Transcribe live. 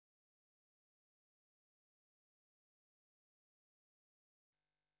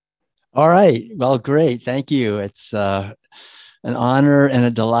All right. Well, great. Thank you. It's an honor and a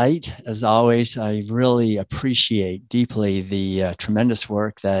delight. As always, I really appreciate deeply the tremendous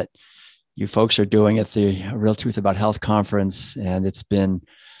work that you folks are doing at the Real Truth About Health conference. And it's been,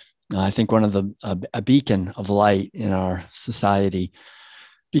 I think, one of a beacon of light in our society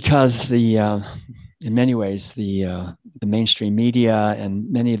because in many ways, the mainstream media and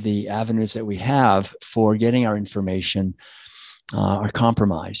many of the avenues that we have for getting our information are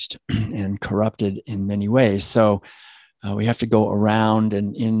compromised and corrupted in many ways. So we have to go around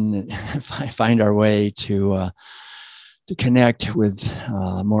and find our way to connect with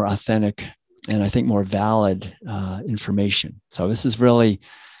more authentic and I think more valid information. So this is really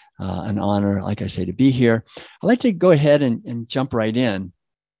an honor, like I say, to be here. I'd like to go ahead and jump right in.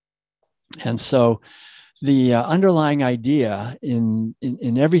 And so the underlying idea in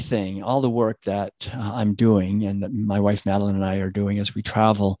everything, all the work that I'm doing and that my wife Madeline and I are doing as we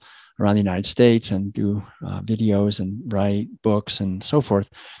travel around the United States and do videos and write books and so forth,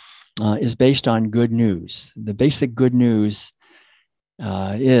 is based on good news. The basic good news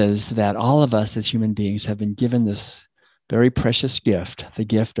is that all of us as human beings have been given this very precious gift, the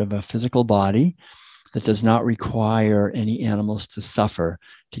gift of a physical body that does not require any animals to suffer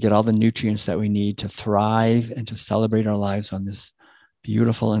to get all the nutrients that we need to thrive and to celebrate our lives on this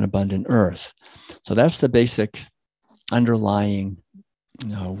beautiful and abundant earth. So that's the basic underlying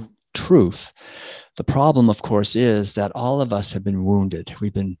truth. The problem, of course, is that all of us have been wounded.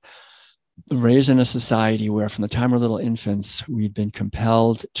 We've been raised in a society where from the time we're little infants, we've been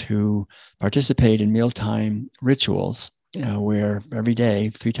compelled to participate in mealtime rituals where every day,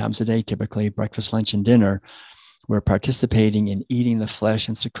 3 times a day, typically breakfast, lunch, and dinner, we're participating in eating the flesh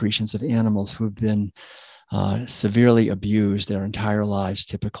and secretions of animals who've been severely abused their entire lives,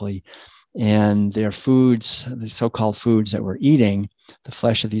 typically. And their foods, the so-called foods that we're eating, the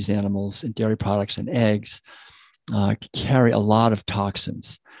flesh of these animals and dairy products and eggs, carry a lot of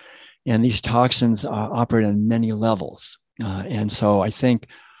toxins. And these toxins operate on many levels. And so I think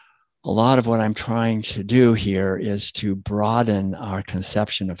a lot of what I'm trying to do here is to broaden our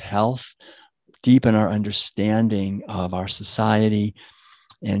conception of health, deepen our understanding of our society,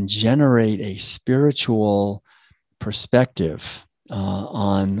 and generate a spiritual perspective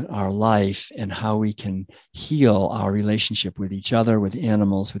on our life and how we can heal our relationship with each other, with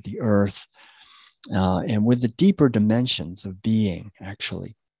animals, with the earth, and with the deeper dimensions of being,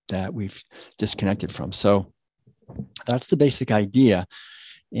 actually, that we've disconnected from. So that's the basic idea.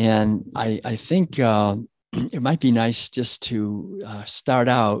 And I think it might be nice just to start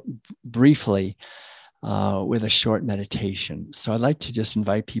out briefly with a short meditation. So I'd like to just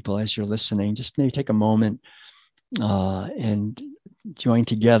invite people as you're listening, just maybe take a moment and join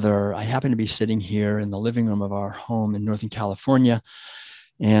together. I happen to be sitting here in the living room of our home in Northern California,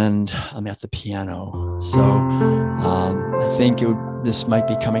 and I'm at the piano. So I think this might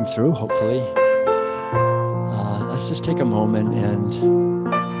be coming through, hopefully. Let's just take a moment and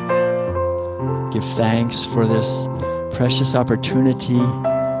give thanks for this precious opportunity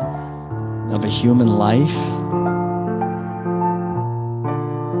of a human life,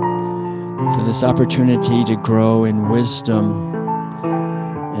 for this opportunity to grow in wisdom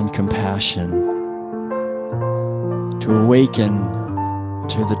and compassion, to awaken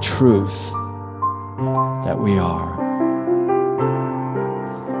to the truth that we are.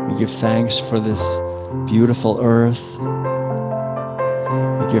 We give thanks for this beautiful earth.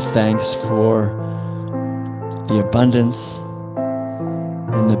 We give thanks for the abundance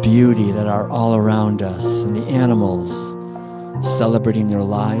and the beauty that are all around us, and the animals celebrating their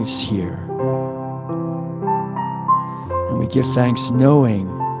lives here. And we give thanks knowing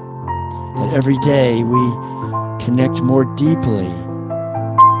that every day we connect more deeply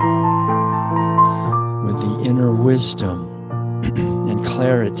with the inner wisdom and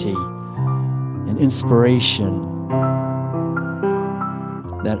clarity and inspiration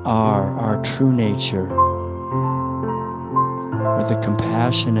that are our true nature, with the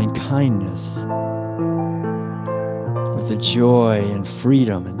compassion and kindness, with the joy and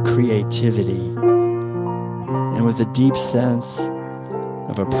freedom and creativity, and with a deep sense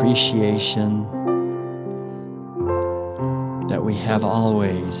of appreciation that we have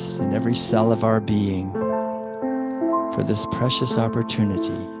always in every cell of our being for this precious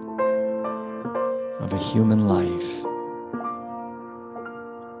opportunity of a human life.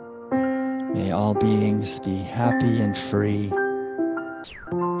 May all beings be happy and free.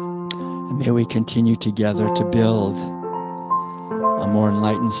 And may we continue together to build a more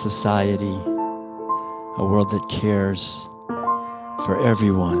enlightened society, a world that cares for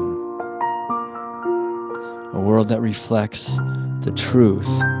everyone, a world that reflects the truth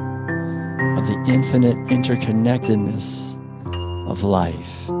of the infinite interconnectedness of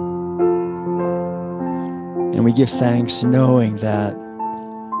life. And we give thanks knowing that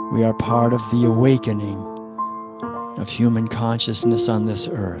we are part of the awakening of human consciousness on this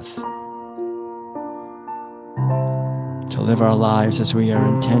earth, to live our lives as we are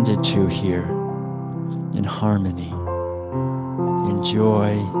intended to here, in harmony, in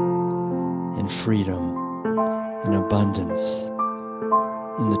joy, in freedom, in abundance,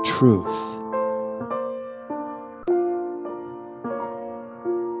 in the truth.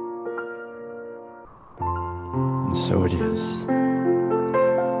 And so it is.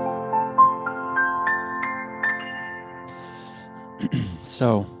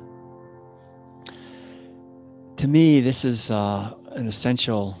 So, to me, this is an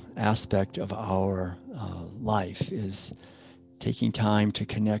essential aspect of our life, is taking time to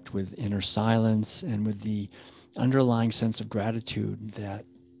connect with inner silence and with the underlying sense of gratitude that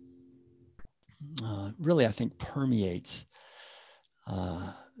really, I think, permeates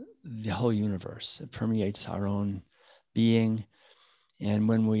the whole universe. It permeates our own being. And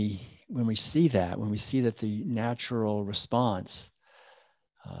when we see that, the natural response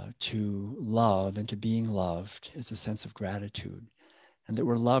to love and to being loved is a sense of gratitude, and that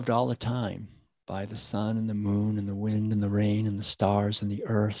we're loved all the time by the sun and the moon and the wind and the rain and the stars and the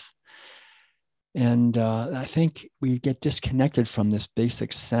earth. And I think we get disconnected from this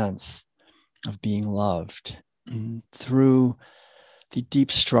basic sense of being loved through the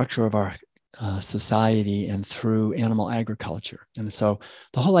deep structure of our society and through animal agriculture. And so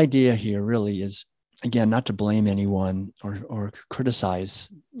the whole idea here really is, again, not to blame anyone or criticize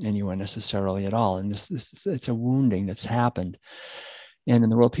anyone necessarily at all. And this it's a wounding that's happened. And in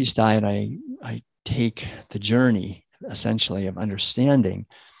the World Peace Diet, I take the journey essentially of understanding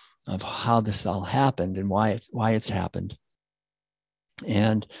of how this all happened and why it's happened,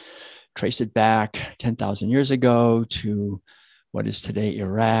 and trace it back 10,000 years ago to what is today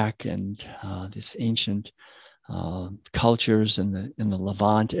Iraq and this ancient cultures in the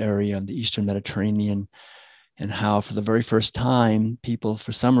Levant area and the Eastern Mediterranean, and how for the very first time, people,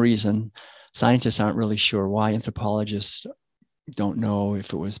 for some reason, scientists aren't really sure why, anthropologists don't know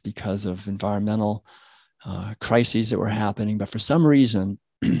if it was because of environmental crises that were happening, but for some reason,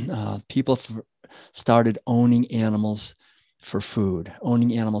 people started owning animals for food,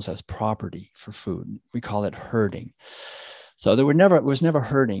 owning animals as property for food. We call it herding. So it was never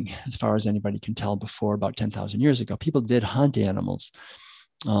herding, as far as anybody can tell, before about 10,000 years ago. People did hunt animals,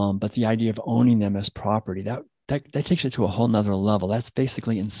 but the idea of owning them as property, that takes it to a whole nother level. That's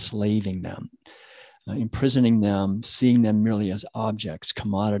basically enslaving them, imprisoning them, seeing them merely as objects,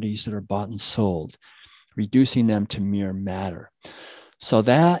 commodities that are bought and sold, reducing them to mere matter. So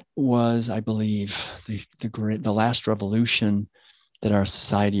that was, I believe, the last revolution that our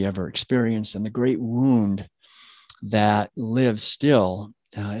society ever experienced, and the great wound that lives still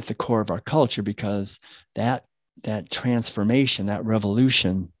at the core of our culture, because that transformation, that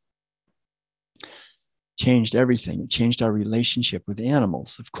revolution, changed everything. It changed our relationship with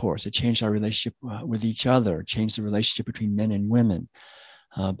animals, of course. It changed our relationship with each other. It changed the relationship between men and women,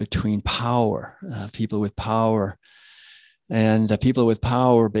 between power, people with power. And people with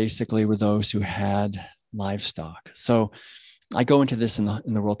power basically were those who had livestock. So I go into this in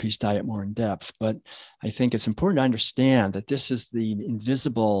the World Peace Diet more in depth, but I think it's important to understand that this is the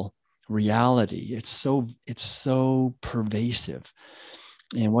invisible reality. It's so pervasive,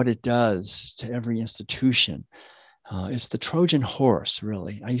 and what it does to every institution. It's the Trojan horse,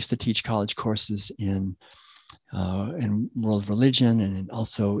 really. I used to teach college courses in world religion and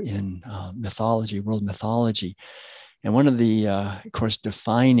also in mythology, world mythology. And one of the, of course,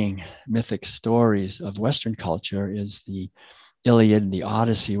 defining mythic stories of Western culture is the Iliad and the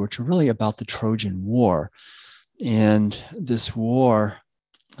Odyssey, which are really about the Trojan War. And this war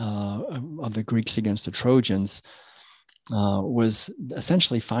of the Greeks against the Trojans was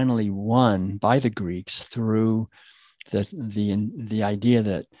essentially finally won by the Greeks through the idea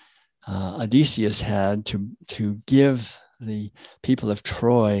that Odysseus had to give the people of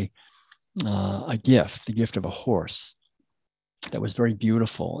Troy a gift, the gift of a horse that was very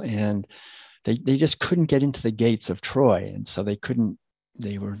beautiful. And they just couldn't get into the gates of Troy. And so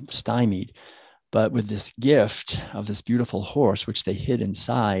they were stymied. But with this gift of this beautiful horse, which they hid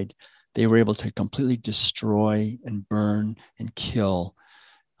inside, they were able to completely destroy and burn and kill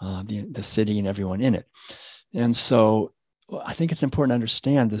the city and everyone in it. And so I think it's important to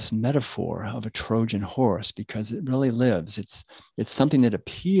understand this metaphor of a Trojan horse, because it really lives. It's something that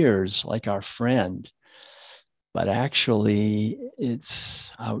appears like our friend, but actually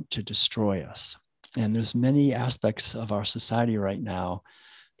it's out to destroy us. And there's many aspects of our society right now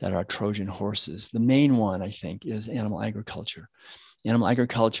that are Trojan horses. The main one, I think, is animal agriculture. Animal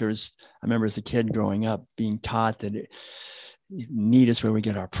agriculture is, I remember as a kid growing up being taught that meat is where we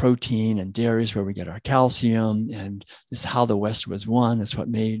get our protein and dairy is where we get our calcium. And this is how the West was won. It's what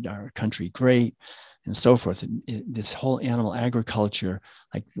made our country great and so forth. This whole animal agriculture,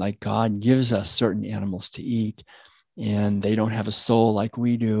 like God gives us certain animals to eat, and they don't have a soul like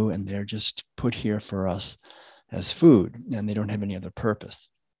we do, and they're just put here for us as food, and they don't have any other purpose.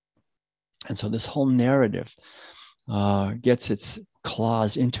 And so this whole narrative gets its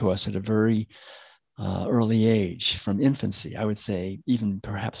claws into us at a very early age, from infancy. I would say even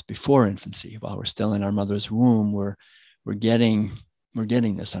perhaps before infancy, while we're still in our mother's womb, we're getting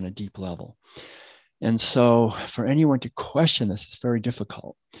this on a deep level. And so for anyone to question this, it's very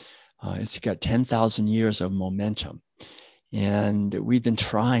difficult. It's got 10,000 years of momentum. And we've been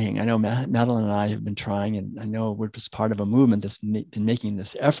trying. I know Madeline and I have been trying, and I know we're just part of a movement that's been making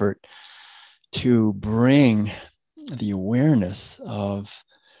this effort to bring the awareness of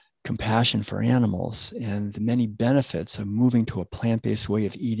compassion for animals and the many benefits of moving to a plant-based way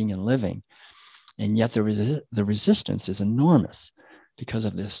of eating and living. And yet the resistance is enormous because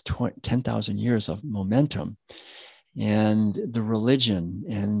of this 10,000 years of momentum. And the religion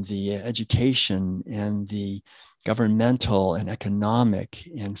and the education and the governmental and economic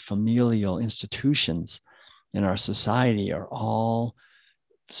and familial institutions in our society are all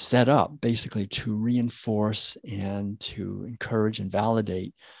set up basically to reinforce and to encourage and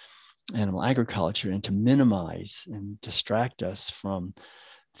validate animal agriculture and to minimize and distract us from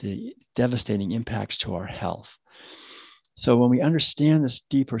the devastating impacts to our health. So when we understand this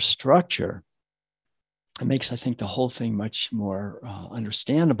deeper structure, it makes, I think, the whole thing much more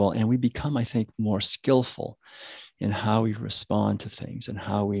understandable, and we become, I think, more skillful in how we respond to things and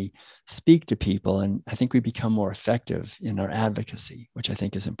how we speak to people. And I think we become more effective in our advocacy, which I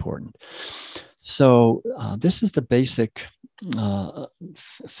think is important. So this is the basic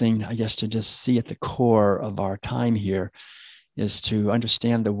thing, I guess, to just see at the core of our time here, is to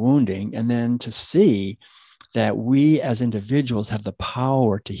understand the wounding and then to see that we as individuals have the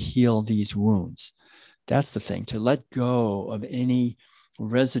power to heal these wounds. That's the thing, to let go of any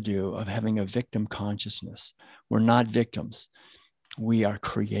residue of having a victim consciousness. We're not victims. We are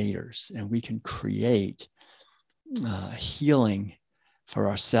creators, and we can create healing for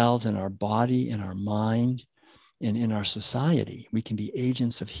ourselves and our body and our mind and in our society. We can be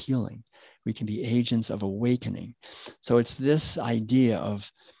agents of healing. We can be agents of awakening. So it's this idea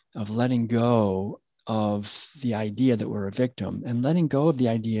of letting go of the idea that we're a victim and letting go of the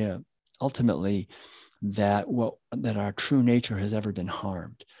idea ultimately that our true nature has ever been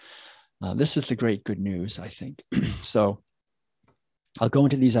harmed. This is the great good news, I think. So I'll go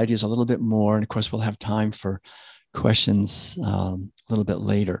into these ideas a little bit more. And of course, we'll have time for questions a little bit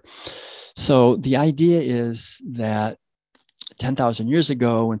later. So the idea is that 10,000 years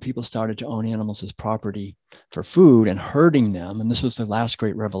ago, when people started to own animals as property for food and herding them, and this was the last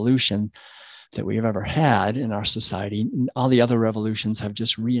great revolution that we've ever had in our society. All the other revolutions have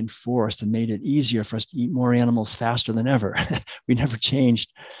just reinforced and made it easier for us to eat more animals faster than ever. We never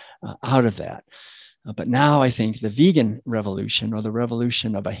changed out of that. But now I think the vegan revolution, or the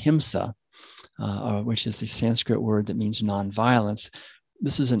revolution of ahimsa, which is the Sanskrit word that means nonviolence,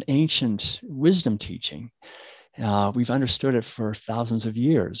 this is an ancient wisdom teaching. We've understood it for thousands of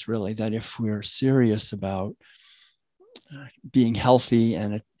years, really, that if we're serious about being healthy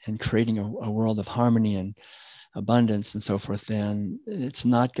and creating a world of harmony and abundance and so forth, then it's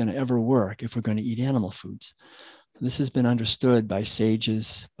not going to ever work if we're going to eat animal foods. This has been understood by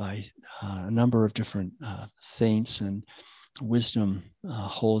sages, by a number of different saints and wisdom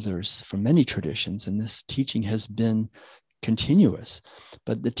holders from many traditions, and this teaching has been continuous,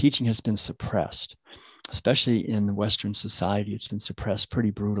 but the teaching has been suppressed, especially in the Western society. It's been suppressed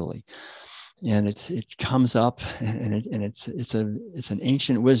pretty brutally. And it comes up, and it's an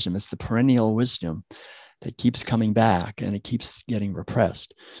ancient wisdom. It's the perennial wisdom that keeps coming back, and it keeps getting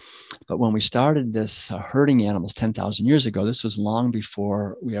repressed. But when we started this herding animals 10,000 years ago, this was long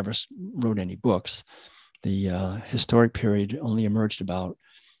before we ever wrote any books. The historic period only emerged about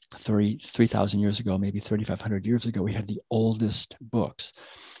 3,000 years ago, maybe 3,500 years ago. We had the oldest books,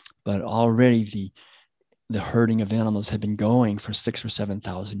 but already the herding of animals had been going for 6,000 or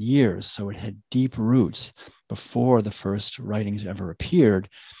 7,000 years. So it had deep roots before the first writings ever appeared.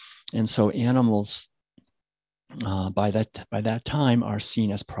 And so animals by that time are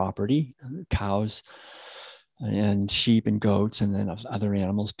seen as property, cows and sheep and goats, and then other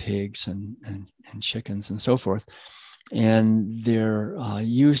animals, pigs and chickens and so forth. And they're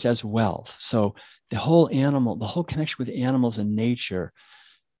used as wealth. So the whole connection with animals and nature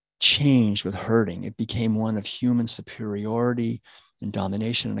changed with herding. It became one of human superiority and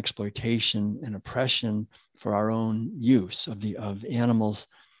domination and exploitation and oppression for our own use of animals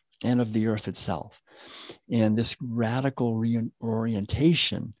and of the earth itself. And this radical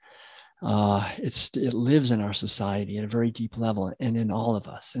reorientation, it lives in our society at a very deep level and in all of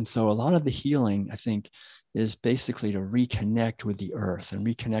us. And so a lot of the healing, I think, is basically to reconnect with the earth and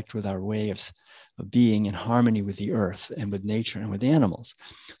reconnect with our way of being in harmony with the earth and with nature and with animals.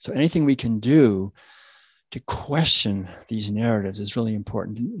 So anything we can do to question these narratives is really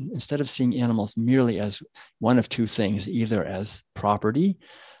important. Instead of seeing animals merely as one of two things, either as property,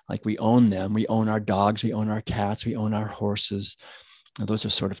 like we own them, we own our dogs, we own our cats, we own our horses. Those are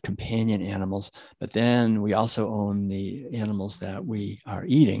sort of companion animals, but then we also own the animals that we are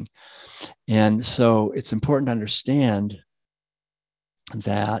eating. And so it's important to understand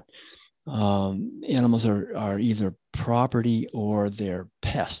that animals are either property or they're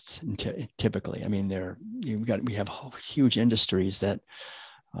pests. Typically, I mean, we have huge industries that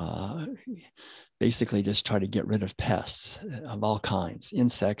basically just try to get rid of pests of all kinds,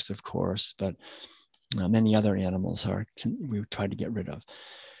 insects, of course, but many other animals we try to get rid of.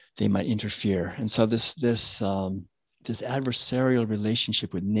 They might interfere, and so this adversarial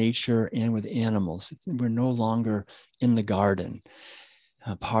relationship with nature and with animals. We're no longer in the garden.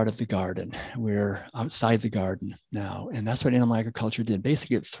 Part of the garden. We're outside the garden now. And that's what animal agriculture did.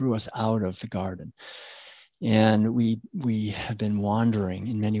 Basically, it threw us out of the garden. And we have been wandering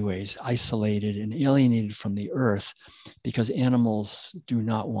in many ways, isolated and alienated from the earth, because animals do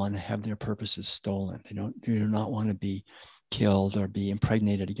not want to have their purposes stolen. They do not want to be killed or be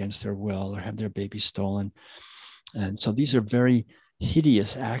impregnated against their will or have their babies stolen. And so these are very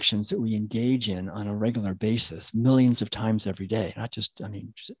hideous actions that we engage in on a regular basis, millions of times every day, not just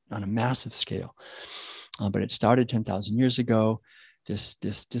on a massive scale. But it started 10,000 years ago, this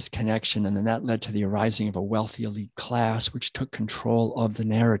disconnection, and then that led to the arising of a wealthy elite class, which took control of the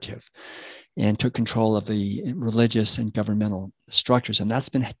narrative and took control of the religious and governmental structures. And that's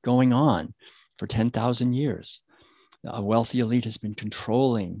been going on for 10,000 years. A wealthy elite has been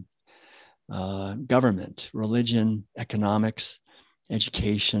controlling government, religion, economics,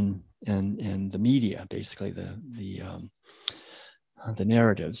 education, and the media, basically the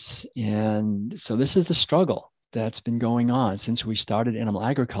narratives. And so this is the struggle that's been going on since we started animal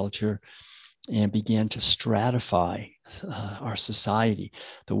agriculture and began to stratify our society.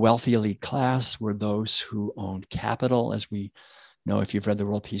 The wealthy elite class were those who owned capital. As we know, if you've read the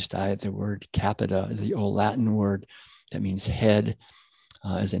World Peace Diet, the word capita is the old Latin word that means head.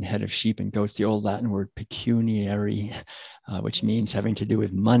 As in head of sheep and goats, the old Latin word pecuniary, which means having to do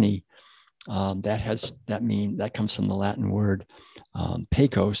with money. That comes from the Latin word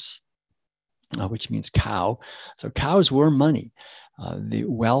pecos, which means cow. So cows were money. The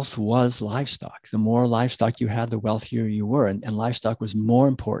wealth was livestock. The more livestock you had, the wealthier you were. And livestock was more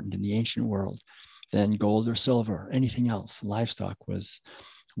important in the ancient world than gold or silver or anything else. Livestock was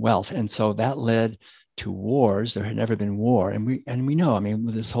wealth. And so that led to wars. There had never been war. And we know,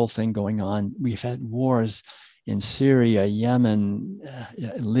 with this whole thing going on, we've had wars in Syria, Yemen,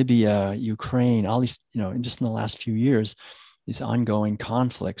 Libya, Ukraine, all these, just in the last few years, these ongoing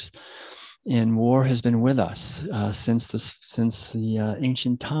conflicts. And war has been with us since the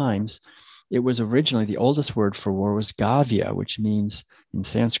ancient times. It was originally, the oldest word for war was gavya, which means in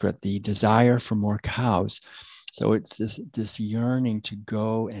Sanskrit, the desire for more cows. So it's this yearning to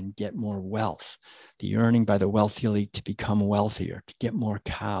go and get more wealth, the yearning by the wealthy elite to become wealthier, to get more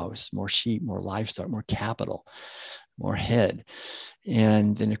cows, more sheep, more livestock, more capital, more head.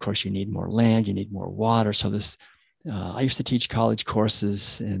 And then, of course, you need more land, you need more water. So I used to teach college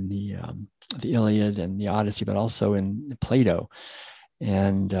courses in the Iliad and the Odyssey, but also in Plato.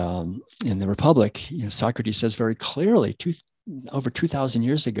 And in the Republic, Socrates says very clearly, over 2,000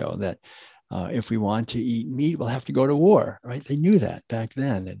 years ago, that if we want to eat meat, we'll have to go to war, right? They knew that back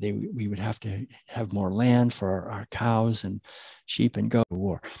then, that we would have to have more land for our cows and sheep and go to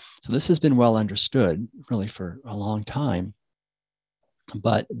war. So this has been well understood really for a long time,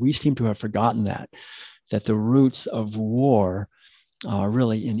 but we seem to have forgotten that the roots of war are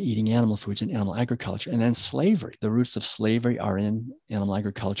really in eating animal foods and animal agriculture, and then slavery. The roots of slavery are in animal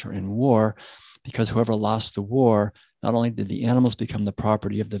agriculture and war, because whoever lost the war, not only did the animals become the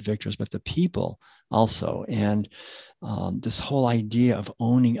property of the victors, but the people also. And this whole idea of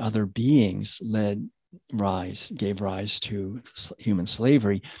owning other beings gave rise to human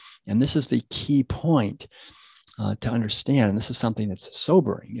slavery. And this is the key point to understand. And this is something that's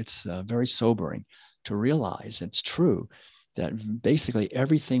sobering. It's very sobering to realize it's true that basically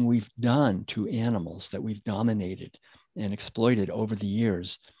everything we've done to animals that we've dominated and exploited over the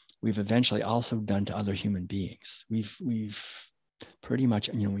years we've eventually also done to other human beings. We've pretty much,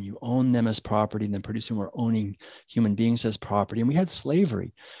 when you own them as property, then pretty soon we're owning human beings as property. And we had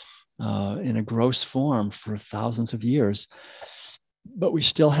slavery in a gross form for thousands of years, but we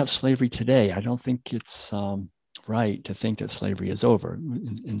still have slavery today. I don't think it's right to think that slavery is over.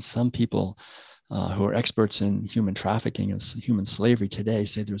 And some people who are experts in human trafficking and human slavery today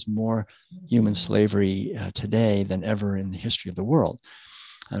say there's more human slavery today than ever in the history of the world.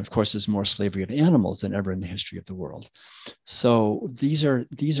 And of course, there's more slavery of animals than ever in the history of the world. So these are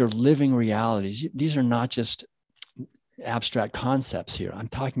living realities. These are not just abstract concepts here. I'm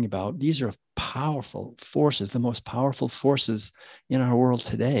talking about these are powerful forces, the most powerful forces in our world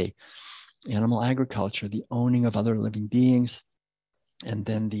today. Animal agriculture, the owning of other living beings, and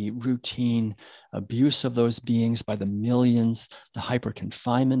then the routine abuse of those beings by the millions, the hyper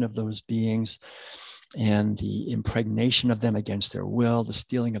confinement of those beings, and the impregnation of them against their will, the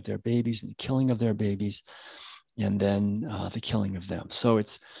stealing of their babies and the killing of their babies, and then the killing of them. So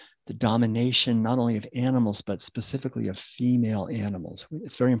it's the domination not only of animals, but specifically of female animals.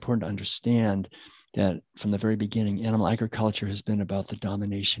 It's very important to understand that from the very beginning, animal agriculture has been about the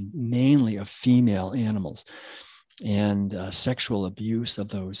domination mainly of female animals and sexual abuse of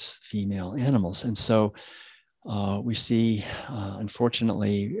those female animals. And so we see,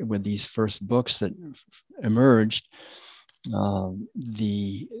 unfortunately, with these first books that emerged,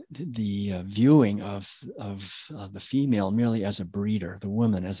 the viewing of the female merely as a breeder, the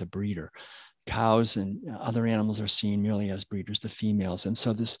woman as a breeder. Cows and other animals are seen merely as breeders, the females. And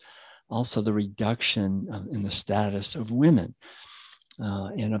so this also the reduction in the status of women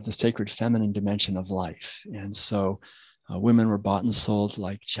and of the sacred feminine dimension of life. And so women were bought and sold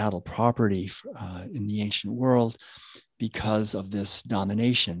like chattel property in the ancient world because of this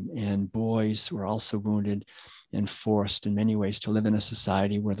domination. And boys were also wounded and forced in many ways to live in a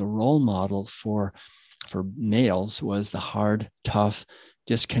society where the role model for males was the hard, tough,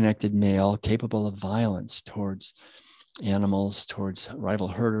 disconnected male capable of violence towards animals, towards rival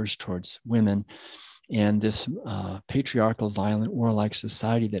herders, towards women. And this patriarchal, violent, warlike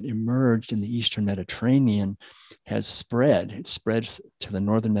society that emerged in the Eastern Mediterranean has spread. It spread to the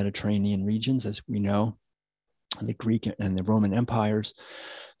Northern Mediterranean regions, as we know. The Greek and the Roman empires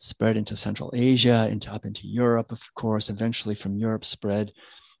spread into Central Asia, up into Europe, of course, eventually from Europe spread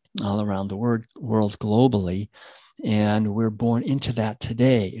all around the world globally. And we're born into that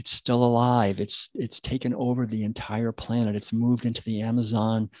today. It's still alive. It's taken over the entire planet. It's moved into the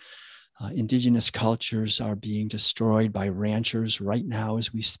Amazon. Indigenous cultures are being destroyed by ranchers right now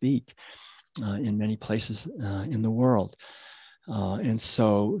as we speak in many places in the world. And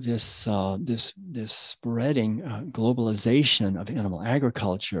so this spreading globalization of animal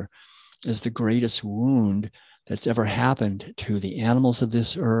agriculture is the greatest wound that's ever happened to the animals of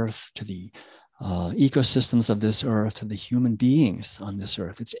this earth, to the ecosystems of this earth, to the human beings on this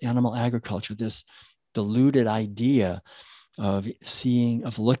earth. It's animal agriculture, this diluted idea of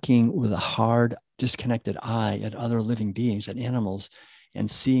looking with a hard, disconnected eye at other living beings, at animals, and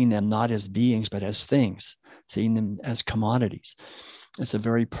seeing them not as beings, but as things, seeing them as commodities. It's a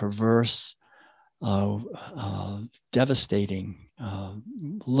very perverse, devastating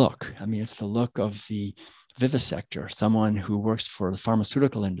look. I mean, it's the look of the vivisector, someone who works for the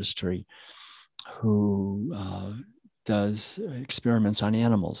pharmaceutical industry, who does experiments on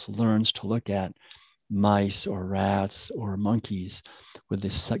animals, learns to look at mice or rats or monkeys with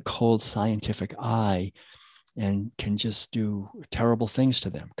this cold scientific eye, and can just do terrible things to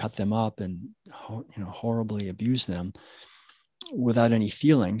them, cut them up and horribly abuse them without any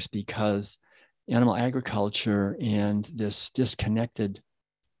feelings, because animal agriculture and this disconnected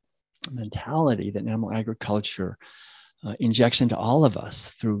mentality that animal agriculture injects into all of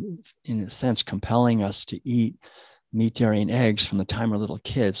us through, in a sense, compelling us to eat meat, dairy, and eggs from the time we're little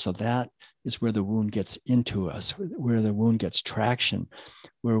kids. So that is where the wound gets into us, where the wound gets traction,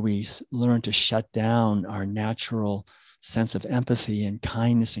 where we learn to shut down our natural sense of empathy and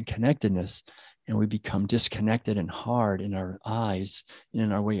kindness and connectedness, and we become disconnected and hard in our eyes and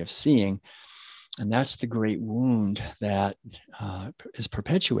in our way of seeing. And that's the great wound that is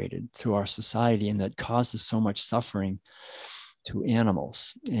perpetuated through our society and that causes so much suffering to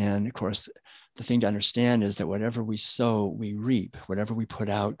animals. And of course, the thing to understand is that whatever we sow, we reap. Whatever we put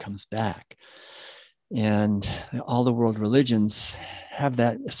out comes back. And all the world religions have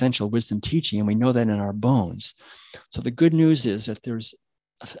that essential wisdom teaching, and we know that in our bones. So the good news is that there's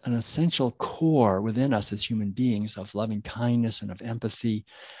an essential core within us as human beings of loving kindness and of empathy,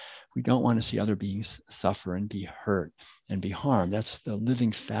 We don't want to see other beings suffer and be hurt and be harmed. That's the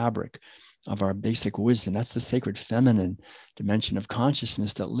living fabric of our basic wisdom. That's the sacred feminine dimension of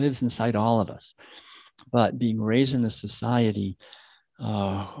consciousness that lives inside all of us. But being raised in a society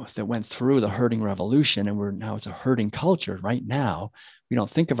that went through the herding revolution, and now it's a herding culture right now. We don't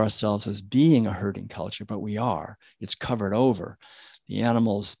think of ourselves as being a herding culture, but we are. It's covered over. The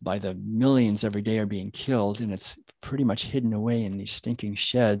animals by the millions every day are being killed, and it's pretty much hidden away in these stinking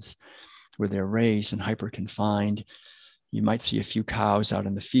sheds where they're raised and hyper confined. You might see a few cows out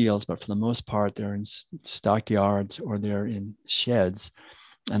in the fields, but for the most part, they're in stockyards or they're in sheds.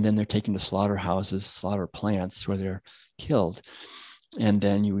 And then they're taken to slaughterhouses, slaughter plants where they're killed. And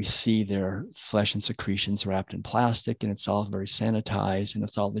then you see their flesh and secretions wrapped in plastic, and it's all very sanitized and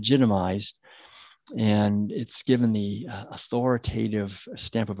it's all legitimized. And it's given the authoritative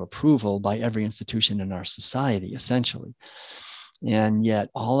stamp of approval by every institution in our society, essentially. And yet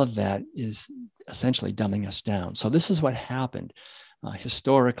all of that is essentially dumbing us down. So this is what happened.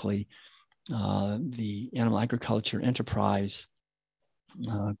 Historically, the animal agriculture enterprise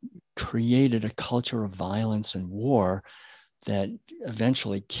created a culture of violence and war that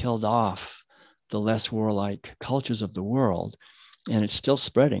eventually killed off the less warlike cultures of the world. And it's still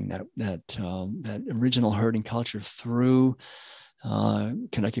spreading that original herding culture through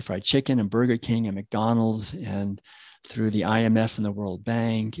Kentucky Fried Chicken and Burger King and McDonald's, and through the IMF and the World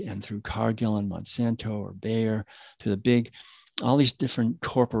Bank, and through Cargill and Monsanto or Bayer, to the big, all these different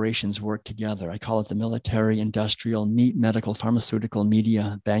corporations work together. I call it the military, industrial, meat, medical, pharmaceutical,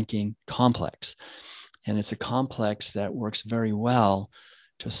 media, banking complex. And it's a complex that works very well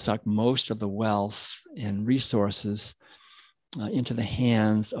to suck most of the wealth and resources into the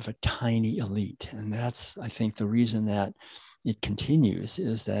hands of a tiny elite. And that's, I think, the reason that it continues,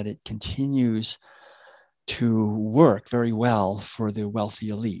 is that it continues to work very well for the wealthy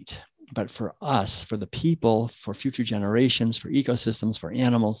elite. But for us, for the people, for future generations, for ecosystems, for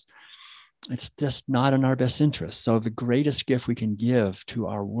animals, it's just not in our best interest. So the greatest gift we can give to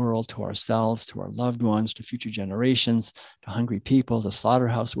our world, to ourselves, to our loved ones, to future generations, to hungry people, to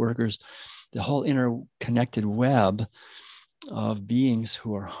slaughterhouse workers, the whole interconnected web of beings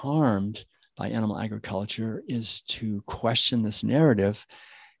who are harmed by animal agriculture, is to question this narrative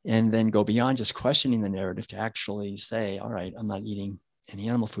and then go beyond just questioning the narrative to actually say, all right, I'm not eating any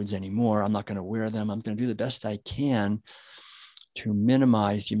animal foods anymore. I'm not going to wear them. I'm going to do the best I can to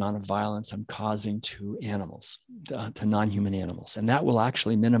minimize the amount of violence I'm causing to animals, to non-human animals. And that will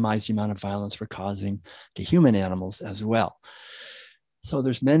actually minimize the amount of violence we're causing to human animals as well. So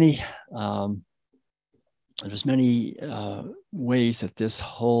there's many ways that this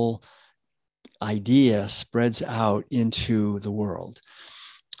whole idea spreads out into the world.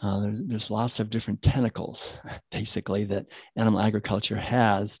 There's lots of different tentacles, basically, that animal agriculture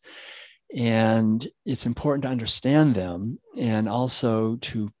has. And it's important to understand them and also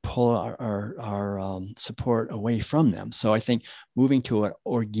to pull our support away from them. So I think moving to an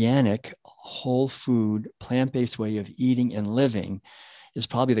organic, whole food, plant-based way of eating and living is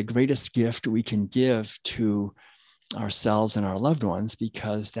probably the greatest gift we can give to ourselves and our loved ones,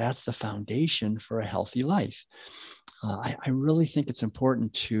 because that's the foundation for a healthy life. I really think it's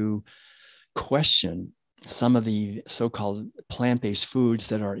important to question some of the so-called plant-based foods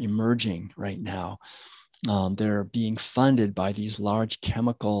that are emerging right now. They're being funded by these large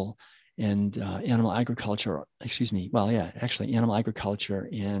chemical and animal agriculture, animal agriculture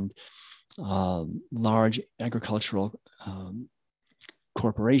and large agricultural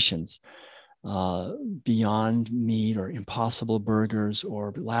corporations, Beyond Meat or Impossible Burgers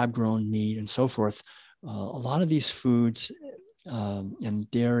or lab-grown meat and so forth. A lot of these foods and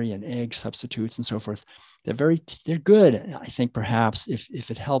dairy and egg substitutes and so forth, they're good. I think perhaps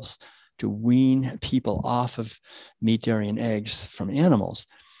if it helps to wean people off of meat, dairy, and eggs from animals,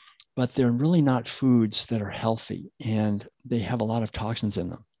 but they're really not foods that are healthy, and they have a lot of toxins in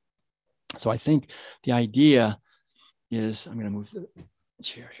them. So I think the idea is, I'm going to move the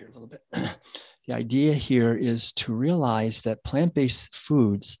chair here a little bit. The idea here is to realize that plant-based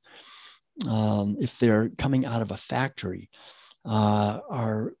foods, if they're coming out of a factory,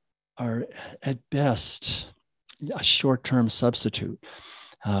 are at best a short-term substitute.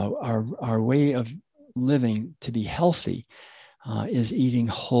 Our way of living to be healthy is eating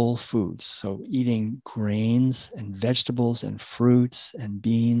whole foods. So eating grains and vegetables and fruits and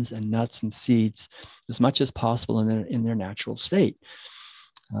beans and nuts and seeds as much as possible in their natural state.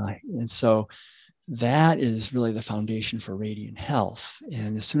 And so that is really the foundation for radiant health.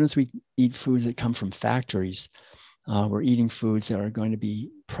 And as soon as we eat foods that come from factories, we're eating foods that are going to be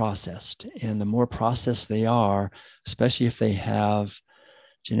processed. And the more processed they are, especially if they have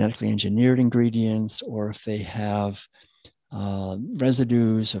genetically engineered ingredients, or if they have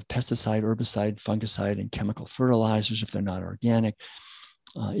residues of pesticide, herbicide, fungicide, and chemical fertilizers, if they're not organic,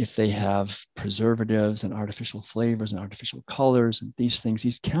 if they have preservatives and artificial flavors and artificial colors and these things,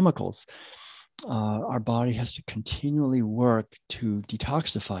 these chemicals, our body has to continually work to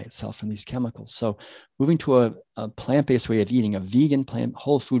detoxify itself from these chemicals. So moving to a plant-based way of eating, a vegan,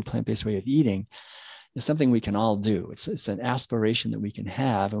 whole food plant-based way of eating, is something we can all do. It's an aspiration that we can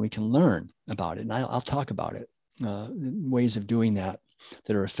have, and we can learn about it. And I'll talk about it, ways of doing that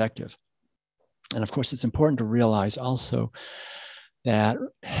are effective. And of course, it's important to realize also that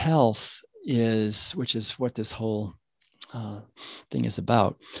health is, which is what this whole thing is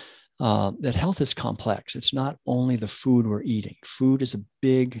about, that health is complex. It's not only the food we're eating. Food is a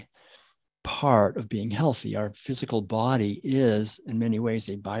big part of being healthy. Our physical body is, in many ways,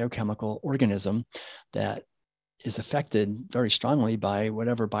 a biochemical organism that is affected very strongly by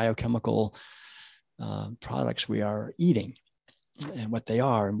whatever biochemical products we are eating, and what they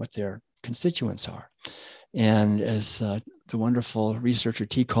are and what their constituents are. And as the wonderful researcher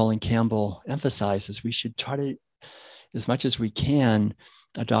T. Colin Campbell emphasizes, we should try to, as much as we can,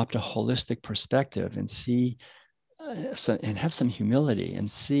 adopt a holistic perspective and see and have some humility and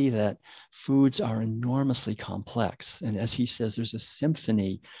see that foods are enormously complex. And as he says, there's a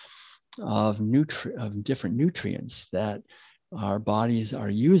symphony of different nutrients that our bodies are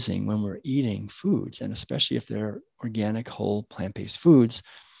using when we're eating foods. And especially if they're organic, whole, plant-based foods,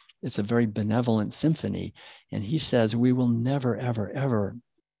 it's a very benevolent symphony. And he says we will never, ever, ever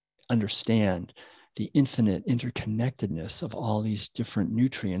understand the infinite interconnectedness of all these different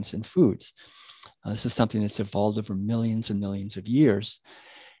nutrients in foods. This is something that's evolved over millions and millions of years.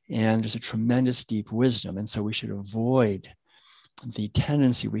 And there's a tremendous deep wisdom. And so we should avoid the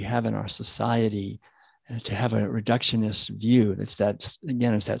tendency we have in our society to have a reductionist view. It's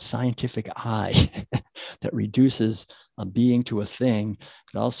that scientific eye that reduces a being to a thing.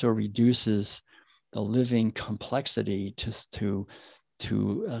 It also reduces the living complexity to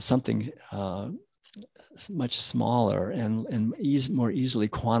something much smaller and more easily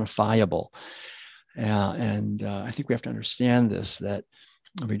quantifiable. I think we have to understand this, that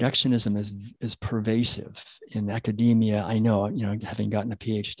reductionism is pervasive in academia. I know, having gotten a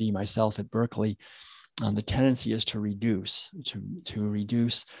PhD myself at Berkeley, the tendency is to reduce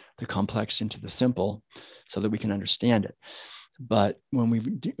the complex into the simple so that we can understand it. But when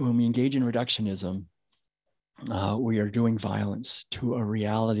we engage in reductionism, we are doing violence to a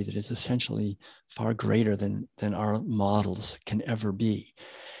reality that is essentially far greater than our models can ever be.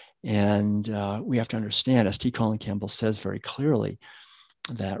 And we have to understand, as T. Colin Campbell says very clearly,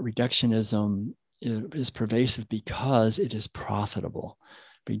 that reductionism is pervasive because it is profitable.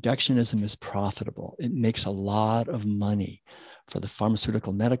 Reductionism is profitable. It makes a lot of money for the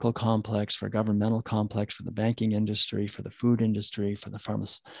pharmaceutical medical complex, for governmental complex, for the banking industry, for the food industry, for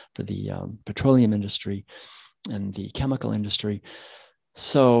the petroleum industry, and the chemical industry.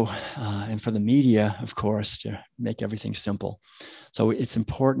 So, and for the media, of course, to make everything simple. So it's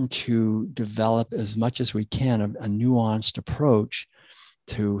important to develop as much as we can a nuanced approach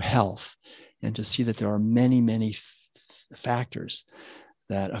to health, and to see that there are many, many factors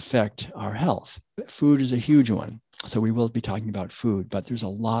that affect our health. Food is a huge one. So we will be talking about food, but there's a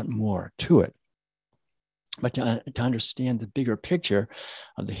lot more to it. But to understand the bigger picture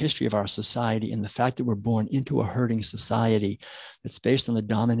of the history of our society and the fact that we're born into a herding society that's based on the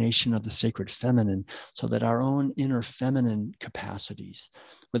domination of the sacred feminine, so that our own inner feminine capacities,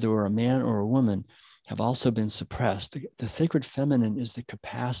 whether we're a man or a woman, have also been suppressed. The sacred feminine is the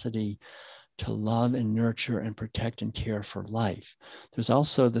capacity to love and nurture and protect and care for life. There's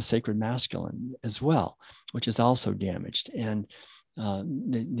also the sacred masculine as well, which is also damaged. And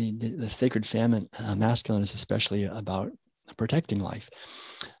the sacred masculine is especially about protecting life.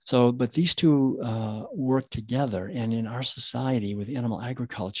 So, but these two work together. And in our society with animal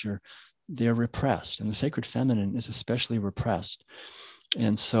agriculture, they're repressed. And the sacred feminine is especially repressed.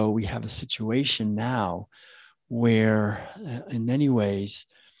 And so we have a situation now where, in many ways,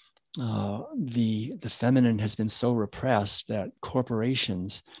 the feminine has been so repressed that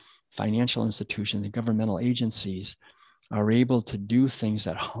corporations, financial institutions, and governmental agencies are able to do things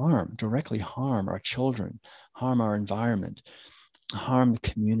that directly harm our children, harm our environment, harm the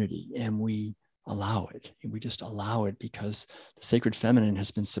community, and we allow it. We just allow it because the sacred feminine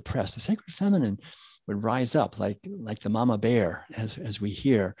has been suppressed. The sacred feminine would rise up like the mama bear, as we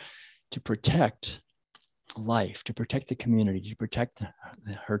hear, to protect life, to protect the community, to protect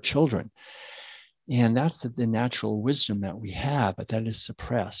her children. And that's the natural wisdom that we have, but that is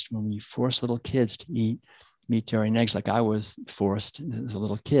suppressed when we force little kids to eat meat, dairy, and eggs like I was forced as a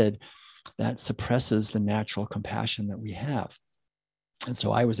little kid, that suppresses the natural compassion that we have. And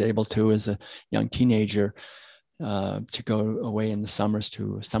so I was able to, as a young teenager, to go away in the summers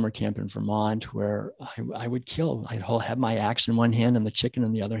to a summer camp in Vermont, where I would kill. I'd have my axe in one hand and the chicken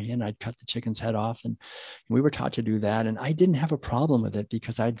in the other hand. I'd cut the chicken's head off. And we were taught to do that. And I didn't have a problem with it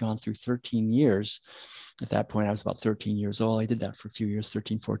because I'd gone through 13 years. At that point, I was about 13 years old. I did that for a few years,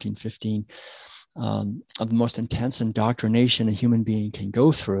 13, 14, 15, of the most intense indoctrination a human being can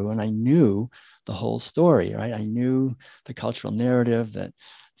go through. And I knew the whole story, right? I knew the cultural narrative that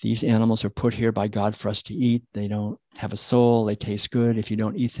these animals are put here by God for us to eat. They don't have a soul. They taste good. If you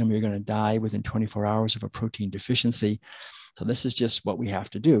don't eat them, you're going to die within 24 hours of a protein deficiency. So this is just what we have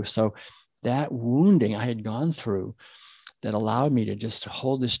to do. So that wounding I had gone through that allowed me to just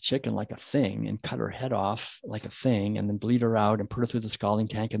hold this chicken like a thing and cut her head off like a thing and then bleed her out and put her through the scalding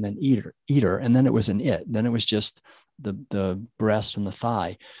tank and then eat her. And then it was an it. Then it was just the breast and the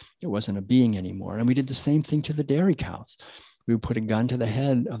thigh. It wasn't a being anymore. And we did the same thing to the dairy cows. We would put a gun to the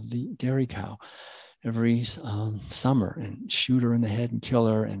head of the dairy cow every summer and shoot her in the head and kill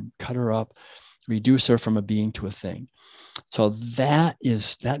her and cut her up, reduce her from a being to a thing. So that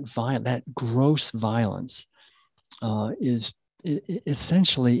gross violence is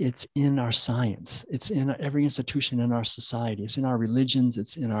essentially, it's in our science. It's in every institution in our society. It's in our religions.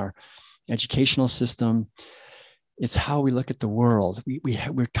 It's in our educational system. It's how we look at the world.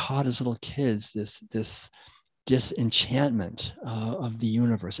 We're taught as little kids this disenchantment of the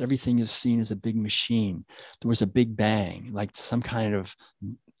universe. Everything is seen as a big machine. There was a big bang, like some kind of,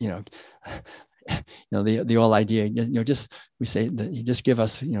 the whole idea, just we say that you just give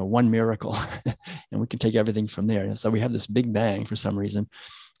us, one miracle and we can take everything from there. And so we have this big bang for some reason.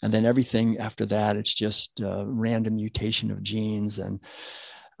 And then everything after that, it's just random mutation of genes and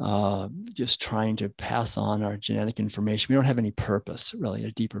just trying to pass on our genetic information. We don't have any purpose, really,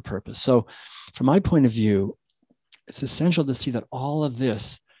 a deeper purpose. So from my point of view, it's essential to see that all of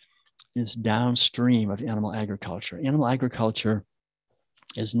this is downstream of animal agriculture. Animal agriculture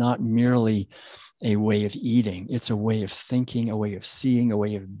is not merely a way of eating. It's a way of thinking, a way of seeing, a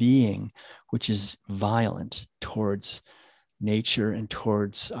way of being, which is violent towards nature and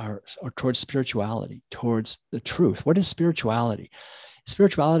towards spirituality, towards the truth. What is spirituality?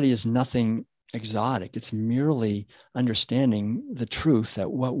 Spirituality is nothing exotic. It's merely understanding the truth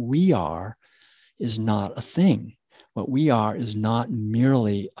that what we are is not a thing. What we are is not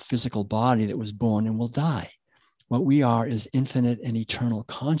merely a physical body that was born and will die. What we are is infinite and eternal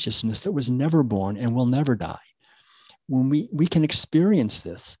consciousness that was never born and will never die. When we can experience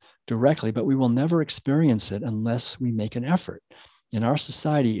this directly, but we will never experience it unless we make an effort. In our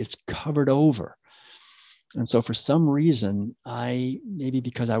society, it's covered over. And so for some reason, maybe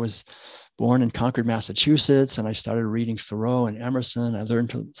because I was born in Concord, Massachusetts, and I started reading Thoreau and Emerson, I learned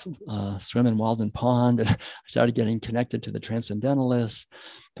to swim in Walden Pond, and I started getting connected to the Transcendentalists,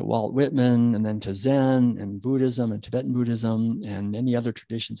 to Walt Whitman, and then to Zen and Buddhism and Tibetan Buddhism and many other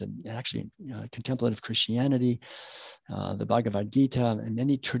traditions, and actually contemplative Christianity, the Bhagavad Gita, and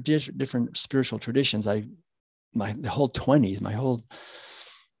many different spiritual traditions. The whole 20s,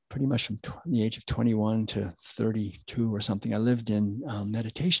 pretty much from the age of 21 to 32 or something, I lived in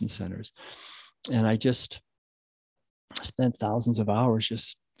meditation centers. And I just spent thousands of hours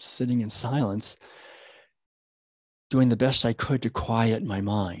just sitting in silence, doing the best I could to quiet my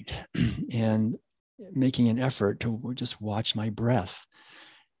mind and making an effort to just watch my breath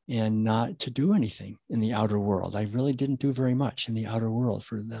and not to do anything in the outer world. I really didn't do very much in the outer world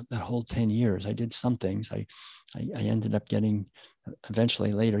for that whole 10 years. I did some things. I ended up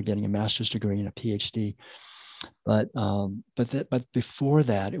eventually later getting a master's degree and a PhD. But before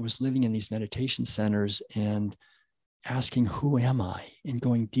that, it was living in these meditation centers and asking, who am I? And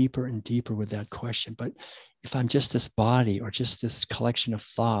going deeper and deeper with that question. But if I'm just this body or just this collection of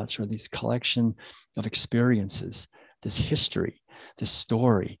thoughts or this collection of experiences, this history, this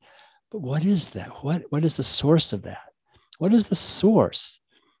story, but what is that? What is the source of that? What is the source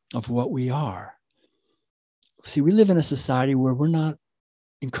of what we are? See, we live in a society where we're not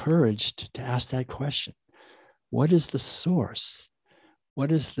encouraged to ask that question. What is the source?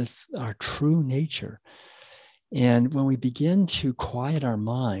 What is our true nature? And when we begin to quiet our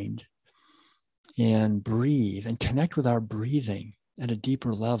mind and breathe and connect with our breathing at a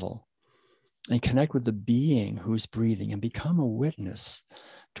deeper level and connect with the being who's breathing and become a witness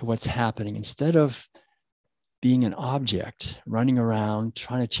to what's happening, instead of being an object running around,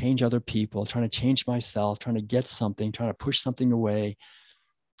 trying to change other people, trying to change myself, trying to get something, trying to push something away,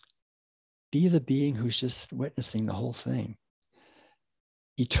 be the being who's just witnessing the whole thing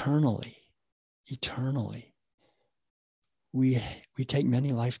eternally. we take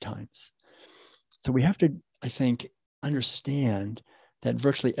many lifetimes. So we have to, I think, understand that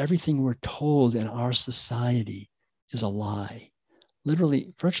virtually everything we're told in our society is a lie.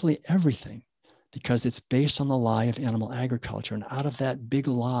 Literally, virtually everything, because it's based on the lie of animal agriculture. And out of that big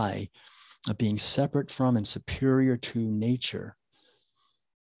lie of being separate from and superior to nature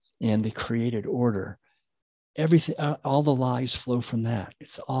and the created order, everything, all the lies flow from that.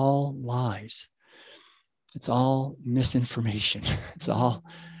 It's all lies. It's all misinformation. It's all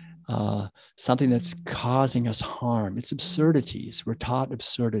something that's causing us harm. It's absurdities. We're taught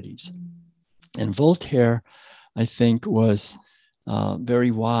absurdities. And Voltaire, I think, was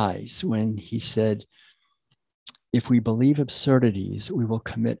very wise when he said, if we believe absurdities, we will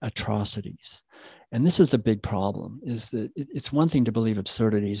commit atrocities. And this is the big problem, is that it's one thing to believe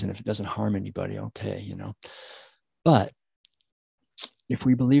absurdities, and if it doesn't harm anybody, okay, you know. But if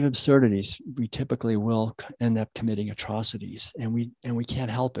we believe absurdities, we typically will end up committing atrocities, and we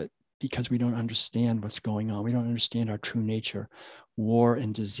can't help it because we don't understand what's going on. We don't understand our true nature. War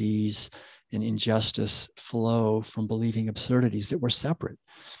and disease and injustice flow from believing absurdities, that we're separate,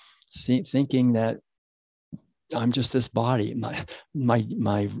 thinking that I'm just this body,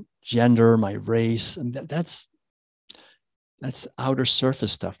 my gender, my race, and that's outer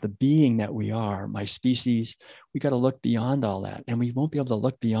surface stuff. The being that we are, my species, we got to look beyond all that, and we won't be able to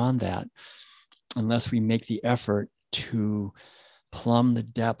look beyond that unless we make the effort to plumb the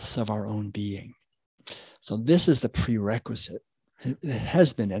depths of our own being. So this is the prerequisite. It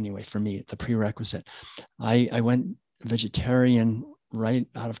has been, anyway, for me, the prerequisite. I went vegetarian right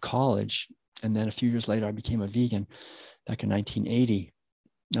out of college, and then a few years later, I became a vegan back in 1980.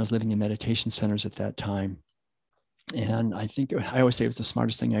 I was living in meditation centers at that time. And I think I always say it was the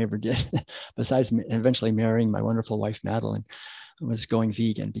smartest thing I ever did, besides eventually marrying my wonderful wife, Madeline, was going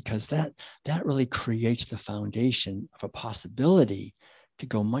vegan, because that really creates the foundation of a possibility to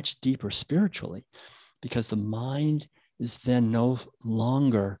go much deeper spiritually, because the mind is then no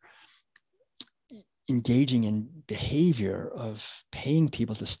longer engaging in behavior of paying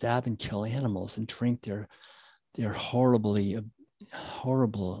people to stab and kill animals and drink their horrible,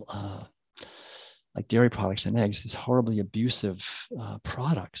 like dairy products and eggs, these horribly abusive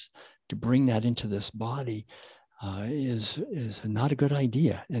products. To bring that into this body is not a good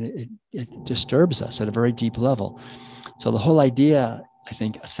idea, and it disturbs us at a very deep level. So the whole idea, I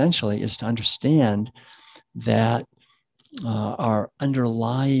think, essentially is to understand that our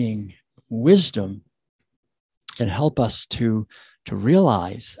underlying wisdom can help us to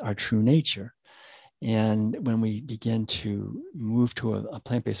realize our true nature. And when we begin to move to a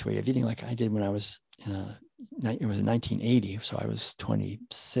plant-based way of eating, like I did when I was, it was in 1980, so I was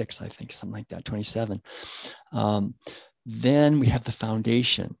 26, I think, something like that, 27. Then we have the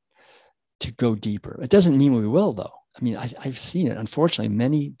foundation to go deeper. It doesn't mean we will, though. I mean, I've seen it. Unfortunately,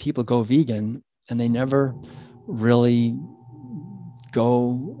 many people go vegan and they never really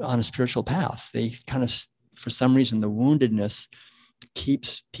go on a spiritual path. They kind of, for some reason, the woundedness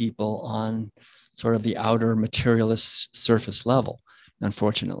keeps people on sort of the outer materialist surface level,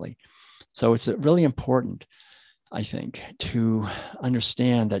 unfortunately. So it's really important, I think, to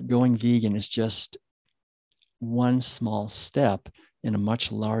understand that going vegan is just one small step in a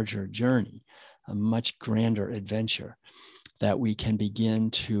much larger journey, a much grander adventure that we can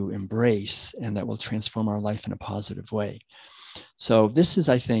begin to embrace and that will transform our life in a positive way. So this is,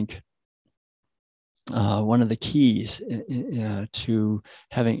 I think, one of the keys to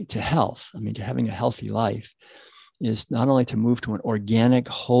health. I mean, to having a healthy life is not only to move to an organic,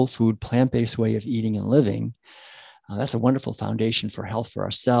 whole food, plant-based way of eating and living. That's a wonderful foundation for health for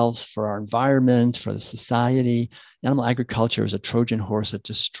ourselves, for our environment, for the society. Animal agriculture is a Trojan horse that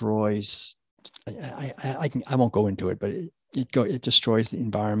destroys. I won't go into it, but it destroys the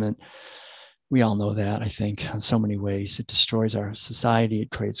environment. We all know that, I think, in so many ways. It destroys our society.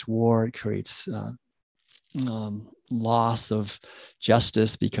 It creates war. It creates loss of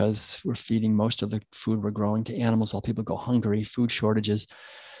justice, because we're feeding most of the food we're growing to animals while people go hungry, food shortages,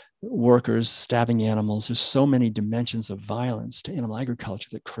 workers stabbing animals. There's so many dimensions of violence to animal agriculture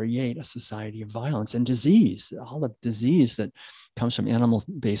that create a society of violence and disease. All the disease that comes from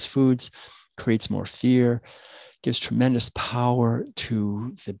animal-based foods creates more fear, gives tremendous power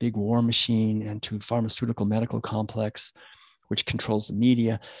to the big war machine and to the pharmaceutical medical complex, which controls the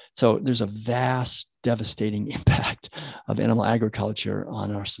media. So there's a vast, devastating impact of animal agriculture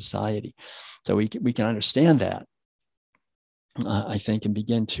on our society. So we can understand that, I think, and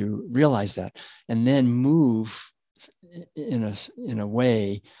begin to realize that, and then move in a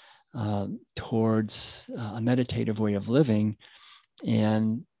way towards a meditative way of living,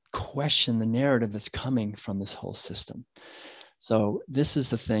 and question the narrative that's coming from this whole system. So this is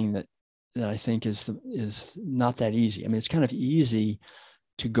the thing that I think is not that easy. I mean, it's kind of easy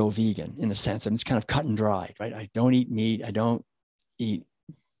to go vegan in a sense. I mean, it's kind of cut and dry, right? I don't eat meat. I don't eat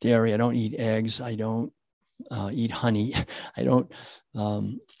dairy. I don't eat eggs. I don't eat honey. I don't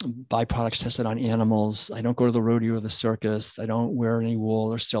buy products tested on animals. I don't go to the rodeo or the circus. I don't wear any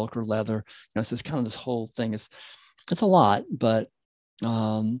wool or silk or leather. It's just kind of this whole thing. It's a lot, but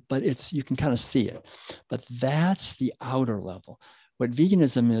it's, you can kind of see it. But that's the outer level. What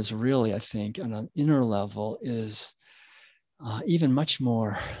veganism is really, I think, on an inner level is even much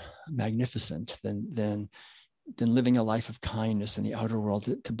more magnificent than living a life of kindness in the outer world,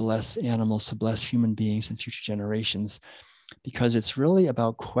 to bless animals, to bless human beings and future generations, because it's really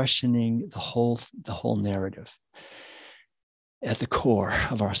about questioning the whole narrative at the core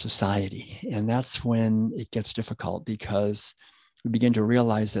of our society. And that's when it gets difficult, because we begin to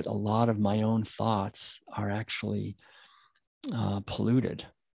realize that a lot of my own thoughts are actually polluted.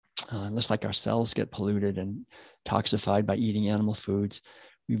 Just like our cells get polluted and toxified by eating animal foods,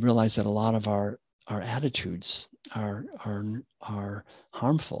 we realize that a lot of our attitudes are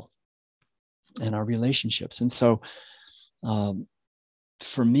harmful, and our relationships. And so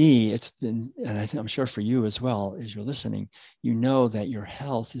for me, it's been, and I'm sure for you as well, as you're listening, you know that your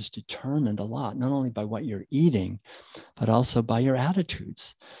health is determined a lot, not only by what you're eating, but also by your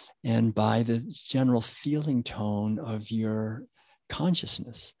attitudes and by the general feeling tone of your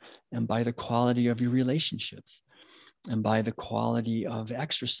consciousness, and by the quality of your relationships, and by the quality of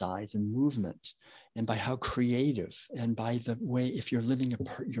exercise and movement, and by how creative, and by the way, if you're living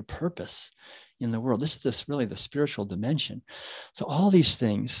your purpose in the world. This is really the spiritual dimension. So all these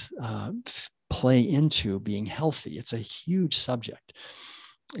things play into being healthy. It's a huge subject.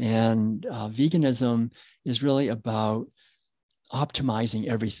 And veganism is really about optimizing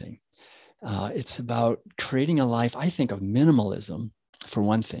everything. It's about creating a life, I think, of minimalism, for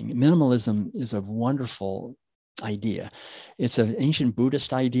one thing. Minimalism is a wonderful idea. It's an ancient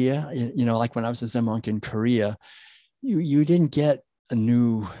Buddhist idea. Like when I was a Zen monk in Korea, you didn't get a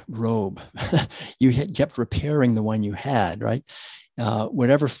new robe. You kept repairing the one you had, right?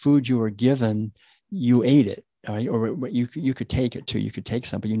 Whatever food you were given, you ate it, right? Or you could take it too. You could take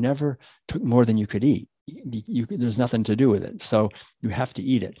some, but you never took more than you could eat. There's nothing to do with it. So you have to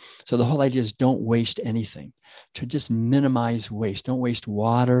eat it. So the whole idea is don't waste anything, to just minimize waste. Don't waste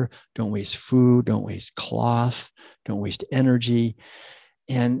water, don't waste food, don't waste cloth, don't waste energy.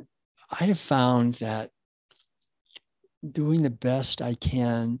 And I have found that doing the best I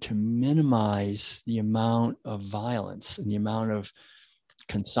can to minimize the amount of violence and the amount of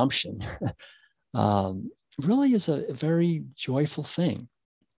consumption really is a very joyful thing.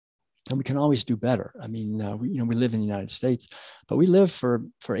 And we can always do better. I mean, we live in the United States, but we lived for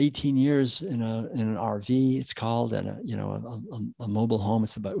 18 years in an RV. It's called, and a mobile home.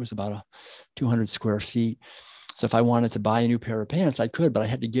 It was about 200 square feet. So if I wanted to buy a new pair of pants, I could, but I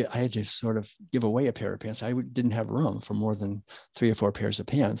had to sort of give away a pair of pants. I didn't have room for more than 3 or 4 pairs of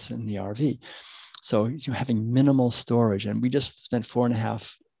pants in the RV. So having minimal storage, and we just spent 4.5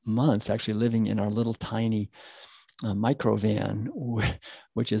 months actually living in our little tiny micro van,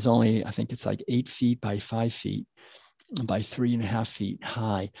 which is only, I think it's like 8 feet by 5 feet by 3.5 feet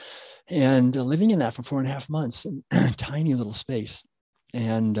high, and living in that for 4.5 months in tiny little space,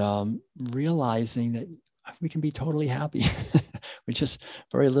 and realizing that we can be totally happy with just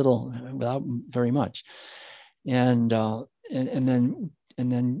very little, without very much. And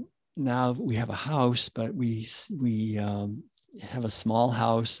then now we have a house, but we have a small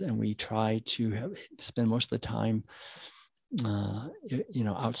house, and we try to spend most of the time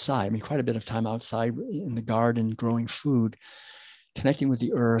outside. I mean, quite a bit of time outside in the garden, growing food, connecting with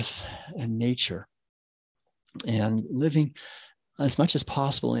the earth and nature, and living as much as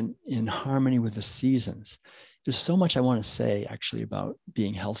possible in harmony with the seasons. There's so much I want to say actually about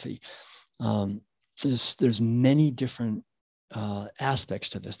being healthy. There's many different aspects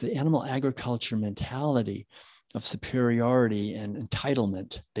to this. The animal agriculture mentality of superiority and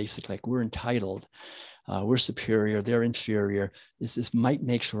entitlement, basically, like we're entitled, we're superior, they're inferior, is this might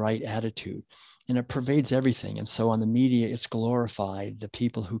makes right attitude. And it pervades everything. And so on the media, it's glorified. The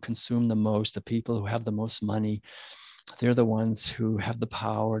people who consume the most, the people who have the most money, they're the ones who have the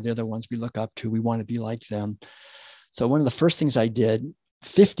power. They're the ones we look up to. We want to be like them. So one of the first things I did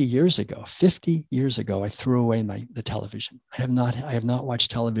 50 years ago, I threw away the television. I have not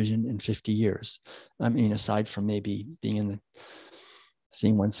watched television in 50 years. I mean, aside from maybe being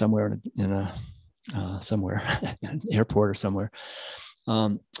seeing one somewhere somewhere, an airport or somewhere.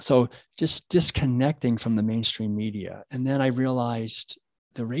 So just disconnecting from the mainstream media. And then I realized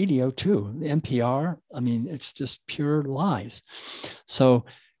the radio too, the NPR. I mean, it's just pure lies. So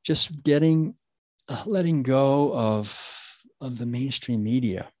just letting go of the mainstream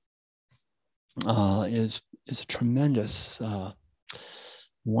media is a tremendous,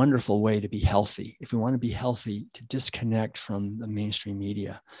 wonderful way to be healthy. If we want to be healthy, to disconnect from the mainstream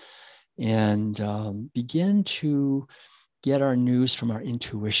media and begin to get our news from our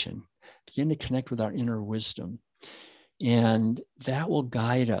intuition, begin to connect with our inner wisdom. And that will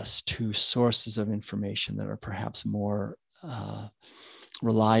guide us to sources of information that are perhaps more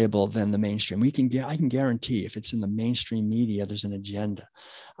reliable than the mainstream. I can guarantee if it's in the mainstream media, there's an agenda.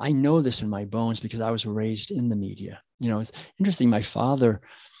 I know this in my bones because I was raised in the media. You know, it's interesting. My father,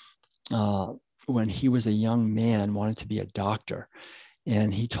 when he was a young man, wanted to be a doctor.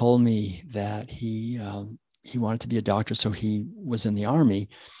 And he told me that he wanted to be a doctor. So he was in the army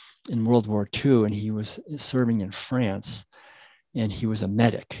in World War II, and he was serving in France, and he was a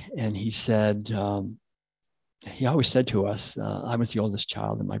medic. And he said, he always said to us, I was the oldest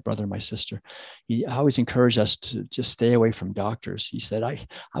child, and my brother and my sister, he always encouraged us to just stay away from doctors. He said, I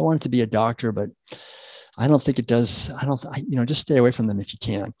wanted to be a doctor, but I don't think it does. Just stay away from them if you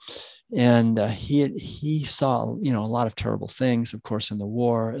can. And he saw, a lot of terrible things, of course, in the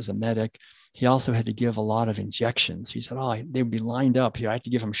war as a medic. He also had to give a lot of injections. He said, they would be lined up here. I had to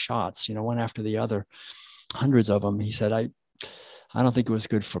give them shots, one after the other, hundreds of them. He said, I don't think it was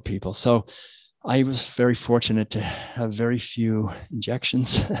good for people. So I was very fortunate to have very few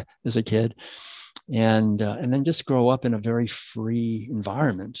injections as a kid, and then just grow up in a very free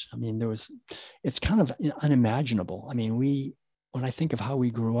environment. I mean, it's kind of unimaginable. I mean, when I think of how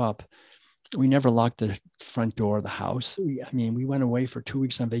we grew up, we never locked the front door of the house. We went away for 2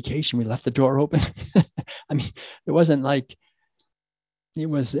 weeks on vacation. We left the door open. I mean, it wasn't like it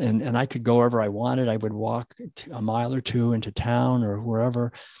was, and I could go wherever I wanted. I would walk a mile or two into town or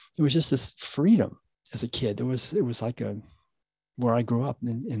wherever. It was just this freedom as a kid. It was like where I grew up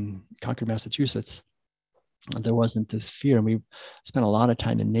in Concord, Massachusetts. There wasn't this fear. We spent a lot of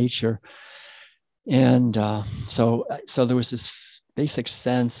time in nature. And so there was this basic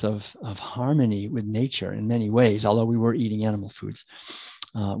sense of harmony with nature in many ways, although we were eating animal foods,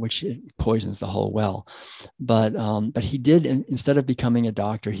 which poisons the whole well. But he did, instead of becoming a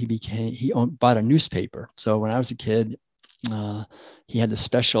doctor, he bought a newspaper. So when I was a kid, he had the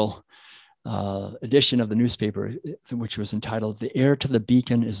special edition of the newspaper, which was entitled "The Heir to the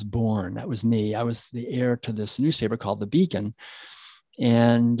Beacon is Born." That was me. I was the heir to this newspaper called The Beacon.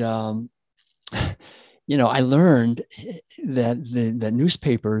 And I learned that the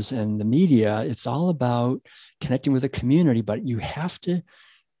newspapers and the media, it's all about connecting with the community, but you have to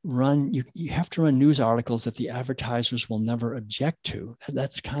run news articles that the advertisers will never object to.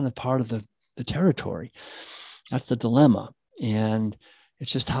 That's kind of part of the territory. That's the dilemma. And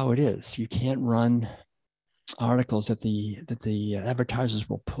it's just how it is. You can't run articles that the advertisers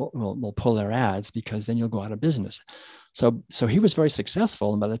will pull their ads, because then you'll go out of business. So he was very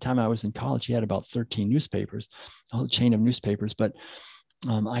successful. And by the time I was in college, he had about 13 newspapers, a whole chain of newspapers. But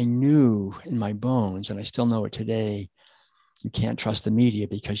I knew in my bones, and I still know it today, you can't trust the media,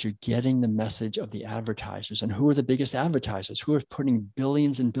 because you're getting the message of the advertisers. And who are the biggest advertisers? Who are putting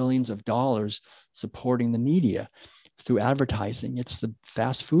billions and billions of dollars supporting the media through advertising? It's the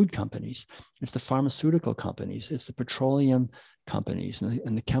fast food companies, it's the pharmaceutical companies, it's the petroleum companies,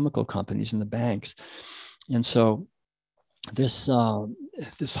 and the chemical companies, and the banks. And so this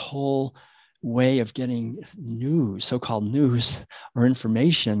whole way of getting news, so-called news or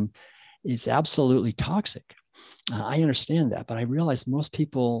information, is absolutely toxic. I understand that, but I realized most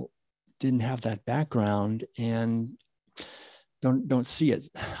people didn't have that background and don't see it,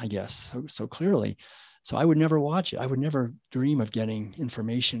 I guess, so clearly. So I would never watch it. I would never dream of getting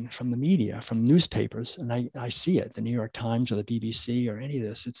information from the media, from newspapers. And I see it, the New York Times or the BBC or any of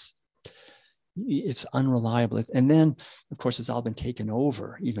this. It's unreliable. And then, of course, it's all been taken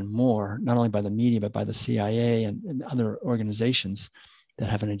over even more, not only by the media, but by the CIA and other organizations that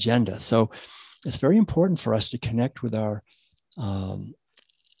have an agenda. So it's very important for us to connect with our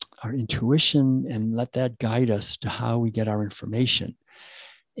intuition and let that guide us to how we get our information,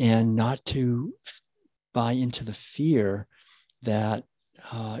 and not to buy into the fear that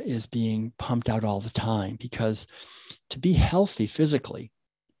is being pumped out all the time. Because to be healthy physically,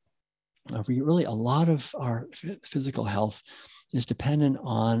 really a lot of our physical health is dependent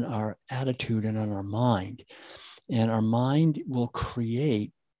on our attitude and on our mind. And our mind will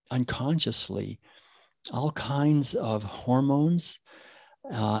create unconsciously all kinds of hormones,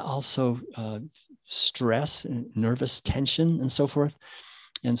 also stress and nervous tension and so forth.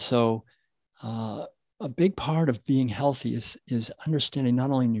 And so a big part of being healthy is understanding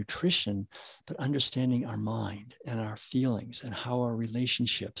not only nutrition, but understanding our mind and our feelings and how our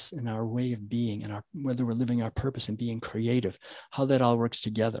relationships and our way of being and whether we're living our purpose and being creative, how that all works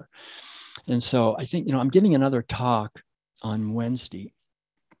together. And so I think, I'm giving another talk on Wednesday.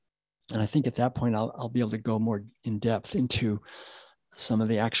 And I think at that point, I'll be able to go more in depth into some of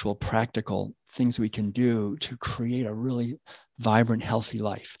the actual practical things we can do to create a really vibrant, healthy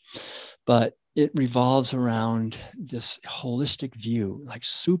life. But it revolves around this holistic view, like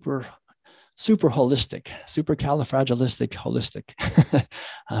super holistic, supercalifragilistic holistic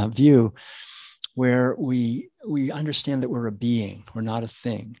view, where we understand that we're a being, we're not a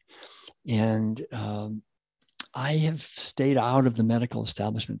thing. And I have stayed out of the medical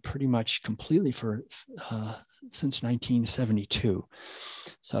establishment pretty much completely since 1972.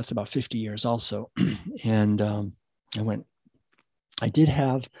 So that's about 50 years also. And I did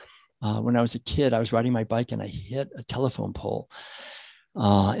have, when I was a kid, I was riding my bike and I hit a telephone pole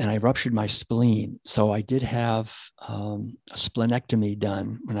and I ruptured my spleen. So I did have a splenectomy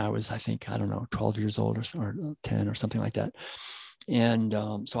done when I was, I think, 12 years old or 10 or something like that. And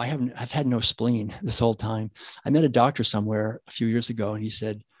so I've had no spleen this whole time. I met a doctor somewhere a few years ago and he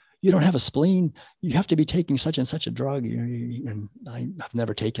said, "You don't have a spleen. You have to be taking such and such a drug." And I've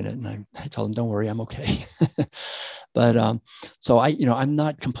never taken it. And I told him, "Don't worry, I'm okay." But so I'm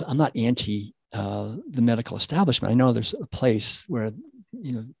not anti the medical establishment. I know there's a place where,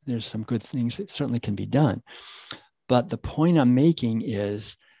 there's some good things that certainly can be done. But the point I'm making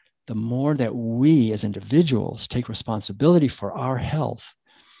is the more that we as individuals take responsibility for our health,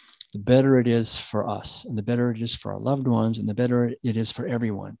 the better it is for us and the better it is for our loved ones and the better it is for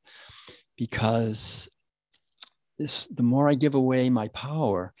everyone. Because the more I give away my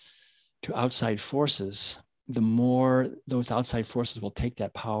power to outside forces, the more those outside forces will take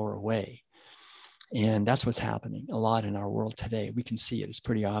that power away. And that's what's happening a lot in our world today. We can see it. It's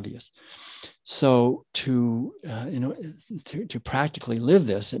pretty obvious. So to practically live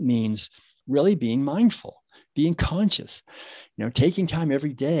this, it means really being mindful, being conscious, taking time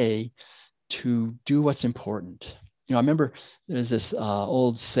every day to do what's important. I remember there's this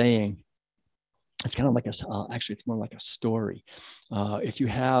old saying. It's kind of like actually, it's more like a story. If you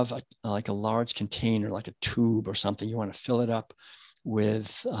have like a large container, like a tube or something, you want to fill it up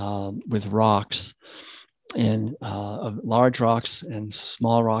with rocks and large rocks and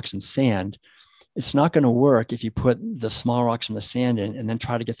small rocks and sand. It's not going to work if you put the small rocks and the sand in and then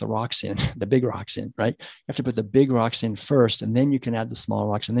try to get the rocks in, the big rocks in, right? You have to put the big rocks in first, and then you can add the small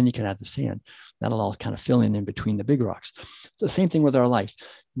rocks, and then you can add the sand. That'll all kind of fill in between the big rocks. So the same thing with our life.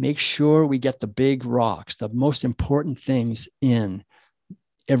 Make sure we get the big rocks, the most important things in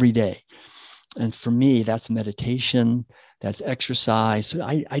every day. And for me, that's meditation, that's exercise. So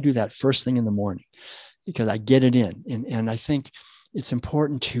I do that first thing in the morning because I get it in. And I think it's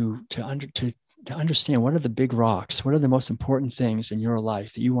important to understand what are the big rocks, what are the most important things in your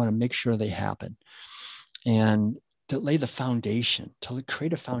life that you want to make sure they happen, and to lay the foundation, to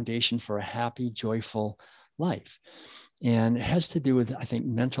create a foundation for a happy, joyful life. And it has to do with, I think,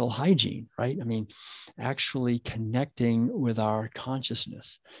 mental hygiene, right? I mean, actually connecting with our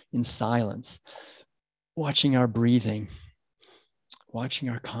consciousness in silence, watching our breathing, watching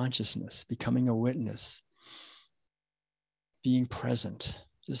our consciousness, becoming a witness, being present.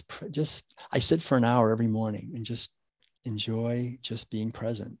 Just I sit for an hour every morning and just enjoy just being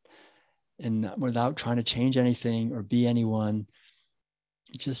present, and without trying to change anything or be anyone,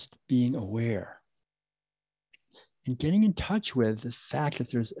 just being aware and getting in touch with the fact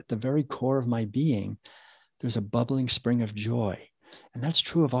that there's at the very core of my being, there's a bubbling spring of joy. And that's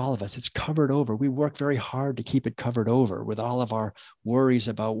true of all of us. It's covered over. We work very hard to keep it covered over with all of our worries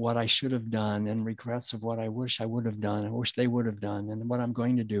about what I should have done and regrets of what I wish I would have done, I wish they would have done, and what I'm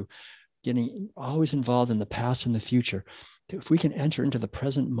going to do, getting always involved in the past and the future. If we can enter into the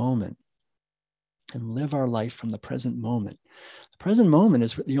present moment and live our life from the present moment. The present moment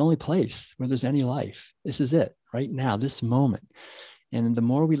is the only place where there's any life. This is it, right now, this moment. And the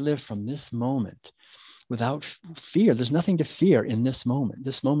more we live from this moment, without fear, there's nothing to fear in this moment.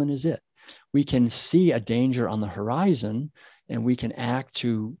 This moment is it. We can see a danger on the horizon and we can act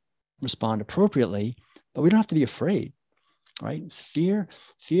to respond appropriately, but we don't have to be afraid, right? It's fear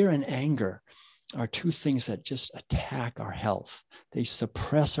and anger are two things that just attack our health. They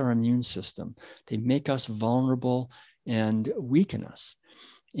suppress our immune system. They make us vulnerable and weaken us.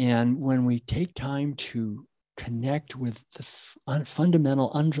 And when we take time to connect with the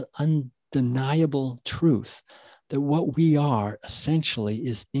fundamental, undeniable truth that what we are essentially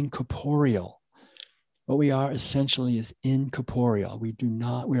is incorporeal. What we are essentially is incorporeal. We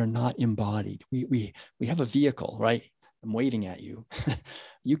are not embodied. We have a vehicle, right? I'm waving at you.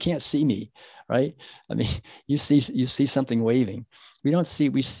 You can't see me, right? I mean, you see something waving.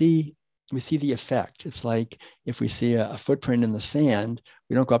 We see the effect. It's like if we see a footprint in the sand,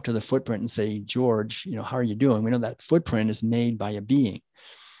 we don't go up to the footprint and say, George, how are you doing? We know that footprint is made by a being.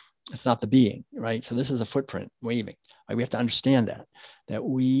 It's not the being, right? So this is a footprint waving. Right? We have to understand that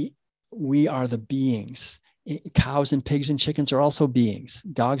we are the beings. Cows and pigs and chickens are also beings.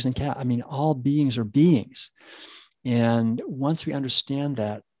 Dogs and cats. I mean, all beings are beings. And once we understand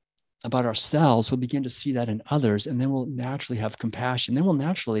that about ourselves, we'll begin to see that in others, and then we'll naturally have compassion. Then we'll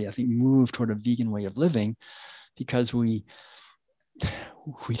naturally, I think, move toward a vegan way of living, because we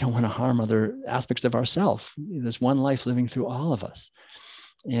don't want to harm other aspects of ourselves. There's one life living through all of us.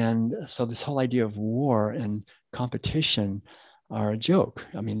 And so this whole idea of war and competition are a joke.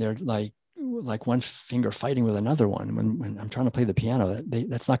 I mean, they're like one finger fighting with another one. When I'm trying to play the piano,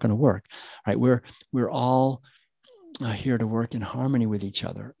 that's not going to work, right? We're all here to work in harmony with each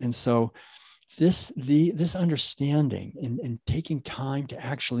other. And so this understanding and taking time to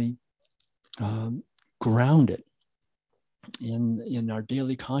actually ground it in our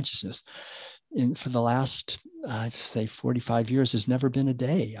daily consciousness. For the last, I'd say 45 years, there's never been a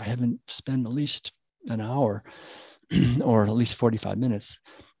day I haven't spent at least an hour or at least 45 minutes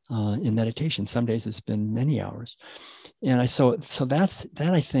in meditation. Some days it's been many hours. And so that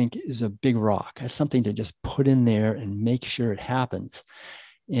I think is a big rock. That's something to just put in there and make sure it happens.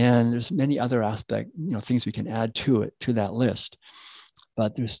 And there's many other aspects, things we can add to that list.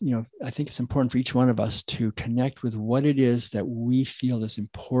 But there's, I think it's important for each one of us to connect with what it is that we feel is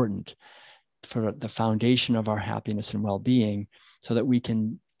important for the foundation of our happiness and well-being, so that we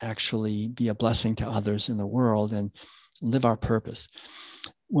can actually be a blessing to others in the world and live our purpose.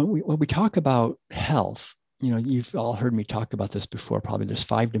 When we talk about health, you've all heard me talk about this before, probably. There's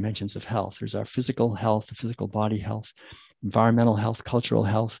 5 dimensions of health. There's our physical health, the physical body health, environmental health, cultural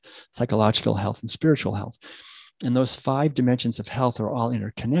health, psychological health, and spiritual health. And those 5 dimensions of health are all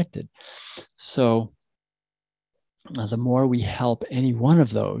interconnected. So the more we help any one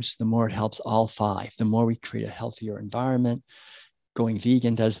of those, the more it helps all 5. The more we create a healthier environment. Going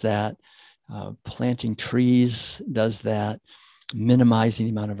vegan does that. Planting trees does that. Minimizing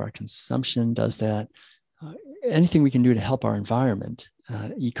the amount of our consumption does that. Anything we can do to help our environment,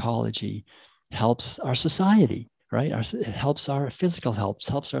 ecology, helps our society, right? It helps our physical health,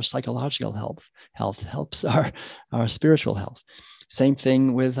 helps our psychological health, helps our spiritual health. Same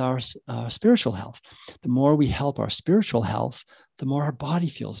thing with our spiritual health. The more we help our spiritual health, the more our body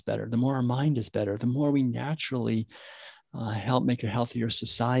feels better, the more our mind is better, the more we naturally help make a healthier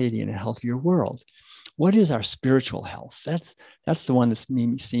society and a healthier world. What is our spiritual health? That's the one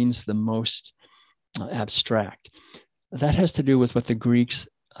that seems the most abstract. That has to do with what the Greeks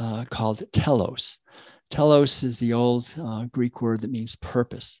called telos. Telos is the old Greek word that means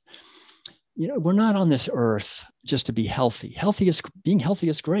purpose. We're not on this earth just to be healthy. Being healthy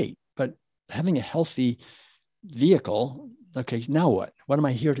is great, but having a healthy vehicle, okay, now what? What am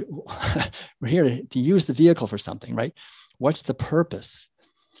I here to? We're here to use the vehicle for something, right? What's the purpose?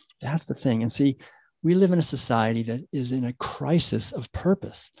 That's the thing. And see, we live in a society that is in a crisis of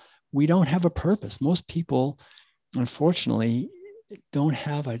purpose. We don't have a purpose. Most people, unfortunately, don't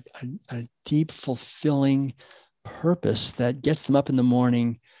have a deep, fulfilling purpose that gets them up in the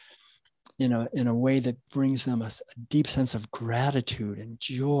morning in a way that brings them a deep sense of gratitude and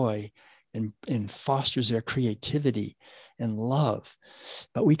joy and fosters their creativity and love.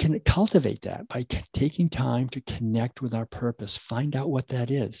 But we can cultivate that by taking time to connect with our purpose, find out what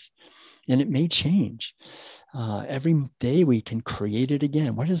that is. And it may change. Every day we can create it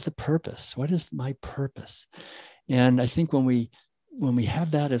again. What is the purpose? What is my purpose? And I think when we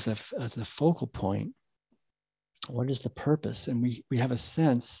have that as a focal point, what is the purpose? And we have a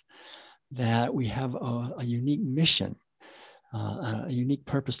sense that we have a unique mission, a unique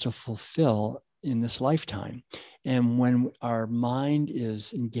purpose to fulfill in this lifetime. And when our mind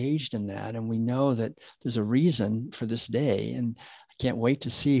is engaged in that, and we know that there's a reason for this day, and I can't wait to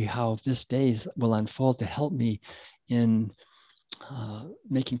see how this day will unfold to help me in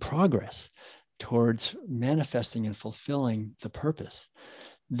making progress towards manifesting and fulfilling the purpose,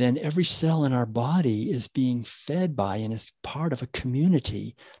 then every cell in our body is being fed by and is part of a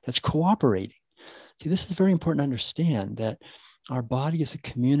community that's cooperating. See, this is very important to understand, that our body is a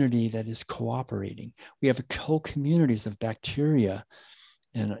community that is cooperating. We have whole communities of bacteria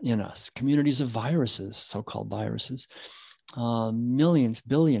in us, communities of viruses, so-called viruses, millions,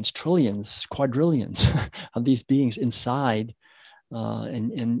 billions, trillions, quadrillions of these beings inside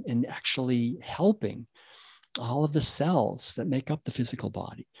and actually helping all of the cells that make up the physical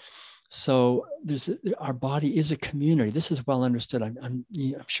body. So our body is a community. This is well understood. I'm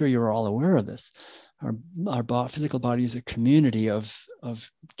sure you're all aware of this. Our physical body is a community of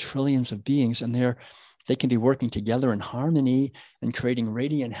trillions of beings, and they can be working together in harmony and creating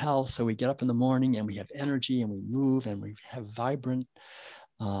radiant health. So we get up in the morning and we have energy and we move and we have vibrant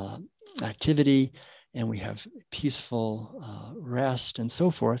activity and we have peaceful rest and so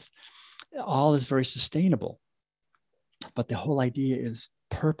forth. All is very sustainable. But the whole idea is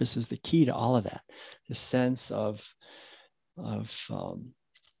purpose is the key to all of that. The sense of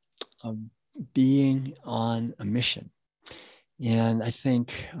being on a mission. And I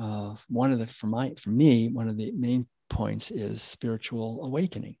think for me, one of the main points is spiritual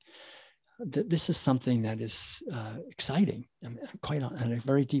awakening. This is something that is exciting, and quite on a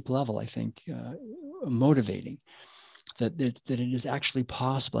very deep level, I think, motivating. That it is actually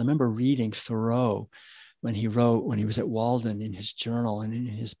possible. I remember reading Thoreau when he was at Walden in his journal and in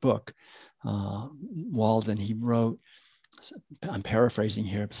his book, Walden, he wrote, I'm paraphrasing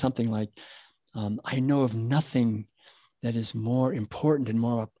here, but something like, I know of nothing that is more important and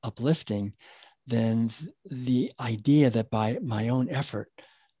more uplifting than the idea that by my own effort,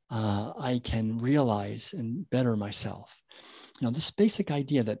 I can realize and better myself. You know, this basic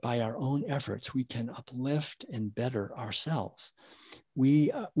idea that by our own efforts, we can uplift and better ourselves.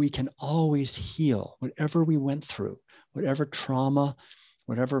 We can always heal whatever we went through, whatever trauma,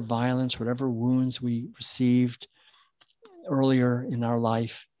 whatever violence, whatever wounds we received earlier in our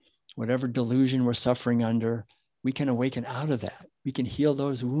life, whatever delusion we're suffering under, we can awaken out of that. We can heal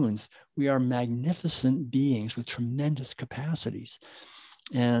those wounds. We are magnificent beings with tremendous capacities.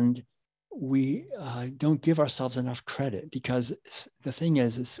 And we don't give ourselves enough credit, because the thing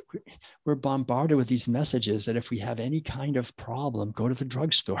is we're bombarded with these messages that if we have any kind of problem, go to the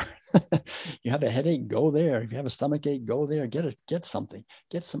drugstore. You have a headache, go there. If you have a stomach ache, go there. Get something,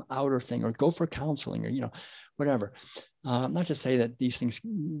 get some outer thing, or go for counseling, or whatever. Not to say that these things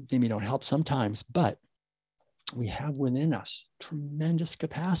maybe don't help sometimes, but we have within us tremendous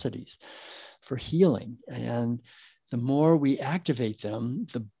capacities for healing, and the more we activate them,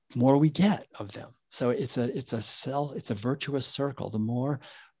 the more we get of them. So it's a virtuous circle. The more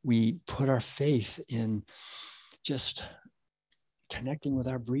we put our faith in just connecting with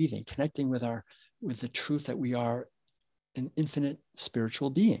our breathing, connecting with the truth that we are an infinite spiritual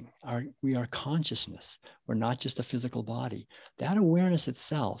being. We are consciousness. We're not just a physical body. That awareness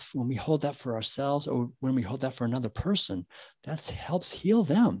itself, when we hold that for ourselves or when we hold that for another person, that helps heal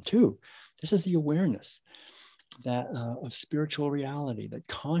them too. This is the awareness that of spiritual reality, that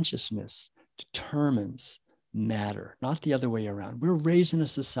consciousness determines matter, not the other way around. We're raised in a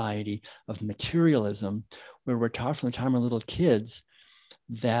society of materialism where we're taught from the time we're little kids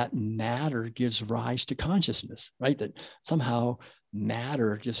that matter gives rise to consciousness, right? That somehow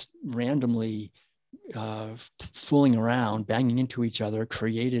matter just randomly fooling around, banging into each other,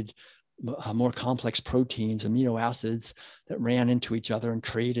 created more complex proteins, amino acids that ran into each other and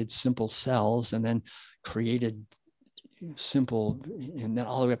created simple cells, and then created simple, and then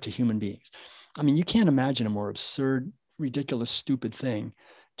all the way up to human beings. I mean, you can't imagine a more absurd, ridiculous, stupid thing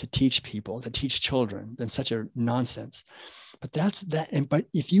to teach people, to teach children, than such a nonsense. But that's that. But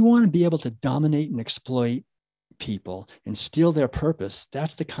if you want to be able to dominate and exploit people and steal their purpose,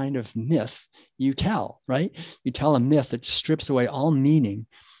 that's the kind of myth you tell, right? You tell a myth that strips away all meaning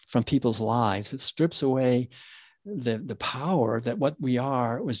from people's lives. It strips away the power that what we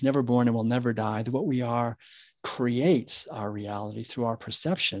are was never born and will never die, that what we are creates our reality through our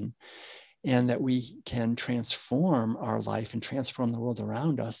perception, and that we can transform our life and transform the world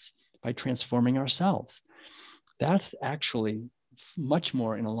around us by transforming ourselves. That's actually much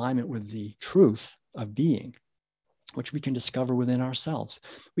more in alignment with the truth of being, which we can discover within ourselves.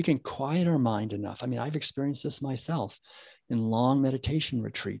 We can quiet our mind enough. I mean, I've experienced this myself in long meditation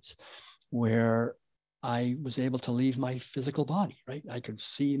retreats where I was able to leave my physical body, right? I could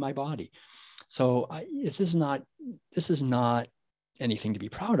see my body. So this is not anything to be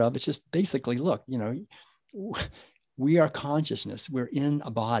proud of. It's just basically, look, we are consciousness. We're in a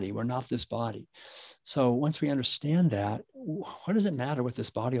body. We're not this body. So once we understand that, what does it matter what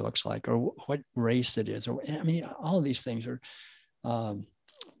this body looks like, or what race it is? Or I mean, all of these things are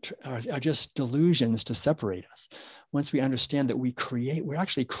just delusions to separate us. Once we understand that we're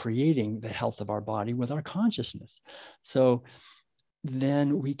actually creating the health of our body with our consciousness. So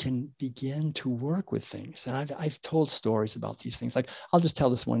then we can begin to work with things. And I've told stories about these things. Like, I'll just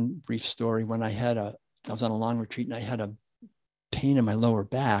tell this one brief story. When I was on a long retreat and I had a pain in my lower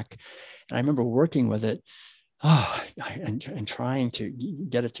back, and I remember working with it and trying to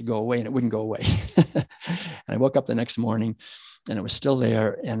get it to go away, and it wouldn't go away. And I woke up the next morning and it was still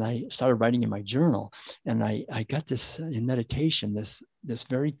there. And I started writing in my journal, and I got this in meditation, this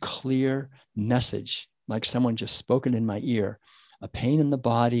very clear message, like someone just spoken in my ear. A pain in the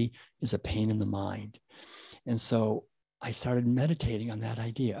body is a pain in the mind. And so I started meditating on that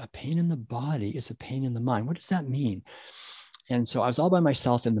idea. A pain in the body is a pain in the mind. What does that mean? And so I was all by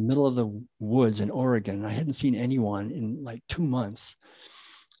myself in the middle of the woods in Oregon. I hadn't seen anyone in like 2 months.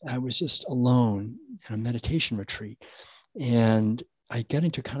 I was just alone in a meditation retreat. And I get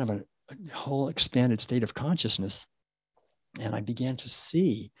into kind of a whole expanded state of consciousness. And I began to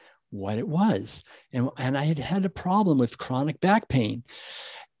see what it was. And I had had a problem with chronic back pain.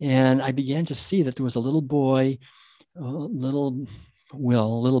 And I began to see that there was a little boy, little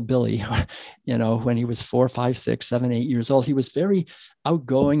Billy, when he was 4, 5, 6, 7, 8 years old. He was very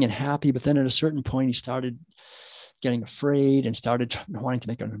outgoing and happy. But then at a certain point, he started getting afraid and started wanting to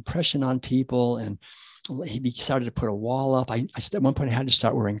make an impression on people. And he started to put a wall up. At one point, I had to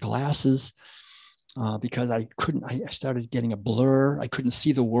start wearing glasses because I started getting a blur. I couldn't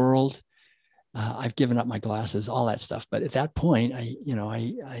see the world. I've given up my glasses, all that stuff. But at that point, I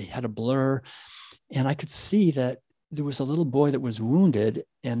had a blur, and I could see that there was a little boy that was wounded,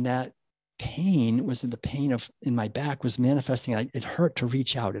 and that pain was the pain in my back was manifesting. It hurt to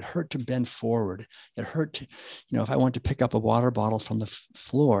reach out. It hurt to bend forward. It hurt to, if I wanted to pick up a water bottle from the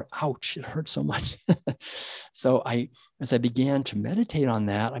floor, ouch, it hurt so much. So as I began to meditate on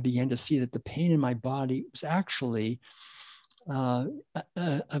that, I began to see that the pain in my body was actually a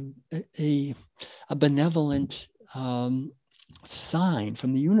benevolent sign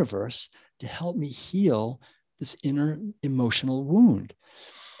from the universe to help me heal this inner emotional wound.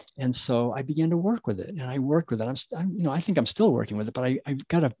 And so I began to work with it, and I worked with it. I think I'm still working with it, but I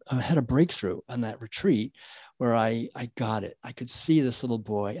had a breakthrough on that retreat where I got it. I could see this little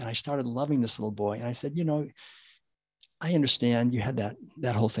boy, and I started loving this little boy. And I said, I understand you had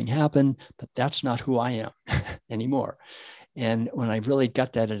that whole thing happen, but that's not who I am anymore. And when I really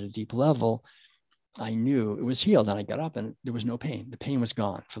got that at a deep level, I knew it was healed. And I got up, and there was no pain. The pain was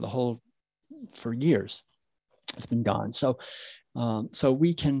gone for years. It's been gone. So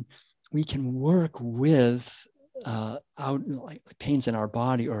we can work with out like pains in our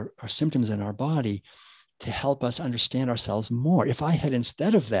body or symptoms in our body to help us understand ourselves more. If I had,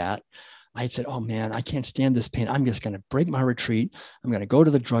 instead of that, I had said, oh man, I can't stand this pain. I'm just going to break my retreat. I'm going to go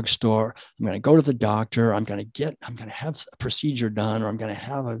to the drugstore. I'm going to go to the doctor. I'm going to have a procedure done, or I'm going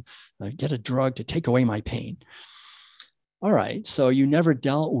to get a drug to take away my pain. All right. So I never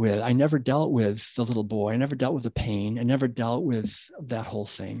dealt with the little boy. I never dealt with the pain. I never dealt with that whole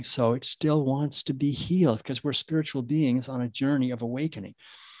thing. So it still wants to be healed because we're spiritual beings on a journey of awakening.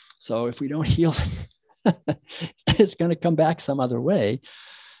 So if we don't heal it, it's going to come back some other way.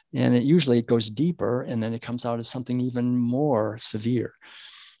 And it goes deeper, and then it comes out as something even more severe.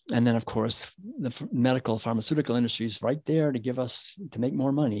 And then, of course, the medical pharmaceutical industry is right there to make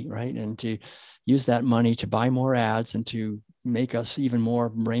more money, right? And to use that money to buy more ads and to make us even more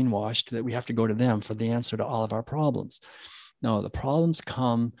brainwashed that we have to go to them for the answer to all of our problems. No, the problems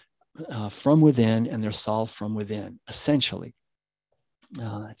come from within, and they're solved from within, essentially.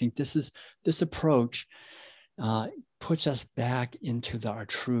 I think this approach puts us back into our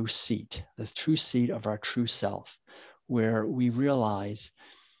true seat, the true seat of our true self, where we realize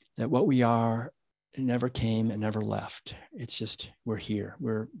that what we are never came and never left. It's just, we're here.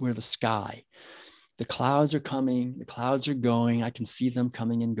 We're the sky. The clouds are coming, the clouds are going. I can see them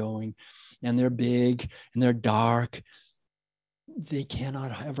coming and going, and they're big and they're dark. They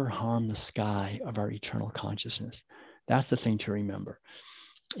cannot ever harm the sky of our eternal consciousness. That's the thing to remember.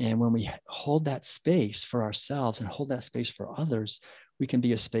 And when we hold that space for ourselves and hold that space for others, we can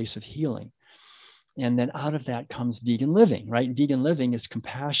be a space of healing. And then out of that comes vegan living, right? Vegan living is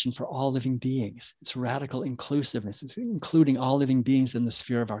compassion for all living beings. It's radical inclusiveness. It's including all living beings in the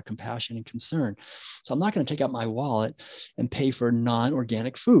sphere of our compassion and concern. So I'm not going to take out my wallet and pay for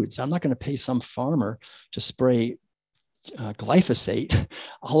non-organic foods. I'm not going to pay some farmer to spray glyphosate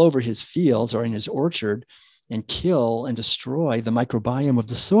all over his fields or in his orchard and kill and destroy the microbiome of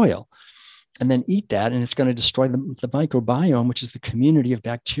the soil, and then eat that. And it's going to destroy the microbiome, which is the community of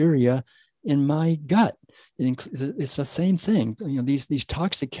bacteria in my gut. It's the same thing. These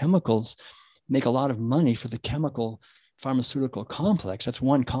toxic chemicals make a lot of money for the chemical pharmaceutical complex. That's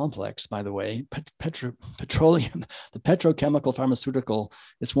one complex, by the way. Petroleum, the petrochemical pharmaceutical,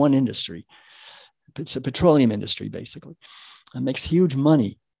 it's one industry. It's a petroleum industry, basically. It makes huge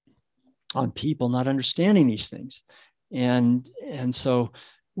money on people not understanding these things. And so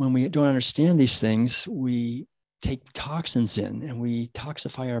when we don't understand these things, we take toxins in and we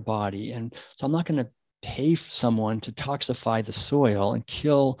toxify our body. And so I'm not going to pay someone to toxify the soil and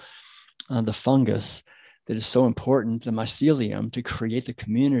kill the fungus that is so important, the mycelium, to create the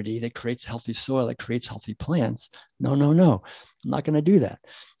community that creates healthy soil, that creates healthy plants. No, no, no. I'm not going to do that.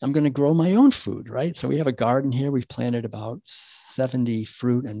 I'm going to grow my own food, right? So we have a garden here. We've planted about 70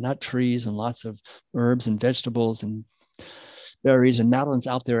 fruit and nut trees and lots of herbs and vegetables and berries. And Madeline's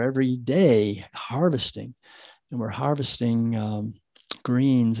out there every day harvesting. And we're harvesting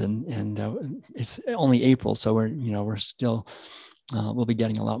greens, and it's only April, so we're still we'll be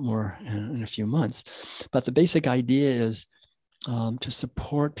getting a lot more in a few months. But the basic idea is to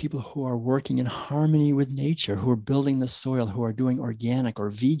support people who are working in harmony with nature, who are building the soil, who are doing organic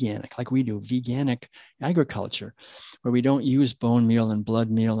or veganic, like we do, veganic agriculture, where we don't use bone meal and blood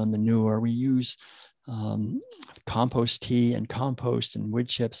meal and manure. We use compost tea and compost and wood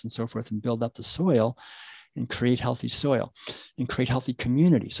chips and so forth, and build up the soil and create healthy soil and create healthy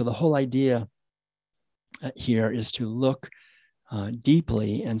community. So the whole idea here is to look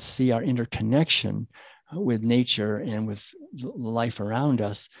deeply and see our interconnection with nature and with life around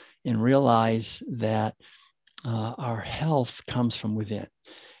us, and realize that our health comes from within.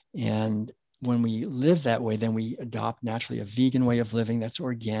 And when we live that way, then we adopt naturally a vegan way of living that's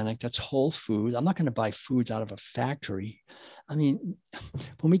organic, that's whole food. I'm not going to buy foods out of a factory. I mean,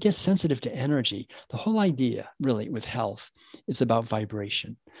 when we get sensitive to energy, the whole idea really with health is about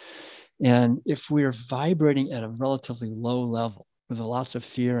vibration. And if we're vibrating at a relatively low level with lots of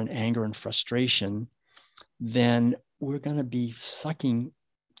fear and anger and frustration, then we're going to be sucking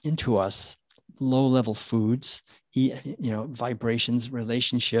into us low-level foods, vibrations,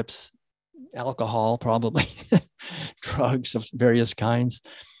 relationships, alcohol, probably, drugs of various kinds,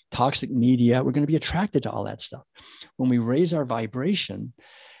 toxic media. We're going to be attracted to all that stuff. When we raise our vibration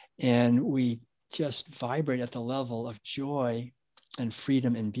and we just vibrate at the level of joy and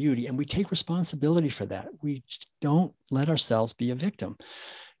freedom and beauty, and we take responsibility for that. We don't let ourselves be a victim.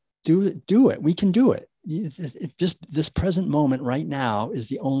 Do it. We can do it. Just this present moment right now is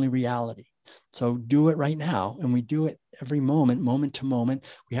the only reality. So do it right now, and we do it every moment, moment to moment.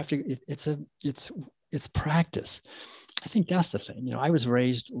 We have to. It's practice. I think that's the thing. I was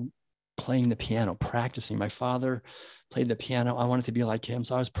raised playing the piano, practicing. My father played the piano. I wanted to be like him,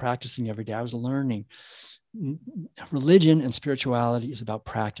 so I was practicing every day. I was learning. Religion and spirituality is about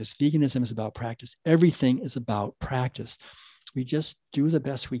practice. Veganism is about practice. Everything is about practice. We just do the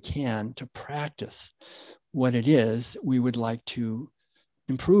best we can to practice what it is we would like to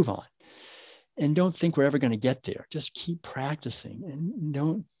improve on. And don't think we're ever going to get there. Just keep practicing, and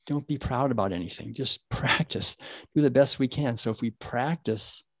don't be proud about anything. Just practice. Do the best we can. So if we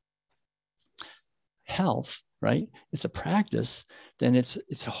practice health, right? It's a practice, then it's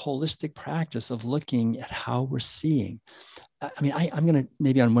a holistic practice of looking at how we're seeing. I mean, I'm going to,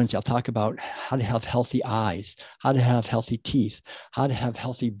 maybe on Wednesday, I'll talk about how to have healthy eyes, how to have healthy teeth, how to have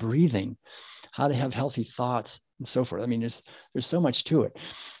healthy breathing, how to have healthy thoughts, and so forth. I mean, there's so much to it.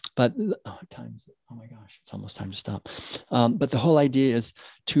 But oh my gosh, it's almost time to stop. But the whole idea is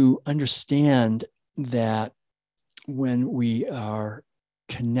to understand that when we are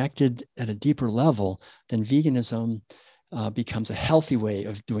connected at a deeper level, then veganism becomes a healthy way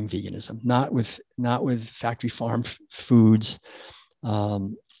of doing veganism, not with factory farm foods,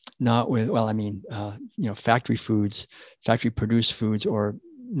 not with, factory foods, factory produced foods, or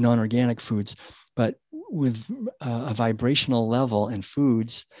non-organic foods, but with a vibrational level and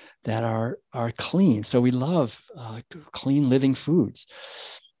foods that are clean. So we love clean living foods,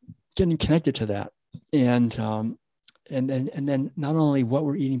 getting connected to that. And then not only what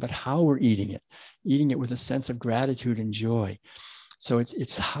we're eating, but how we're eating it with a sense of gratitude and joy. So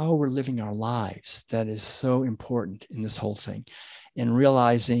it's how we're living our lives that is so important in this whole thing. And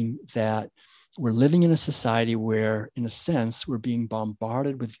realizing that we're living in a society where, in a sense, we're being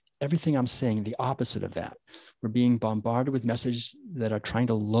bombarded with everything I'm saying, the opposite of that. We're being bombarded with messages that are trying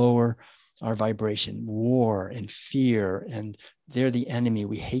to lower our vibration, war and fear, and they're the enemy,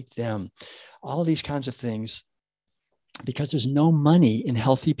 we hate them. All of these kinds of things, because there's no money in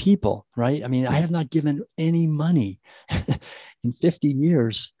healthy people, right? I mean, I have not given any money in 50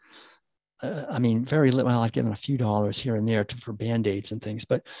 years. Very little. Well, I've given a few dollars here and there for Band-Aids and things,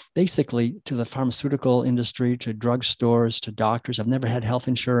 but basically to the pharmaceutical industry, to drugstores, to doctors. I've never had health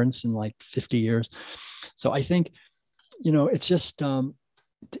insurance in like 50 years. So I think, it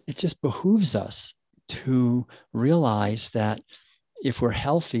just behooves us to realize that if we're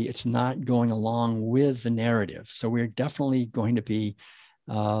healthy, it's not going along with the narrative. So we're definitely going to be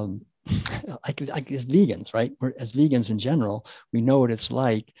like as vegans, right? As vegans in general, we know what it's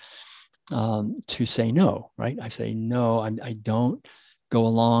like to say no, right? I say no, I don't go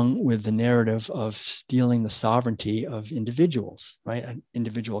along with the narrative of stealing the sovereignty of individuals, right?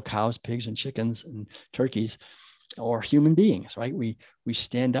 Individual cows, pigs, and chickens and turkeys, or human beings, right? We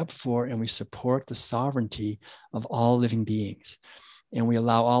stand up for and we support the sovereignty of all living beings. And we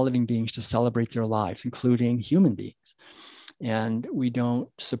allow all living beings to celebrate their lives, including human beings. And we don't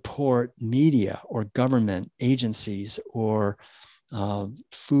support media or government agencies or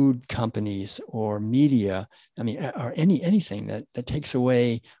food companies or media, or anything that takes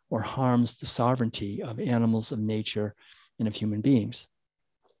away or harms the sovereignty of animals, of nature, and of human beings.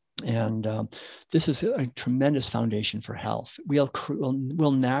 And this is a tremendous foundation for health.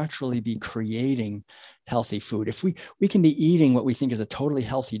 We'll naturally be creating healthy food. If we can be eating what we think is a totally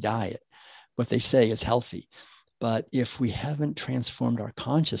healthy diet, what they say is healthy. But if we haven't transformed our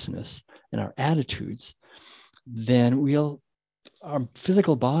consciousness and our attitudes, then our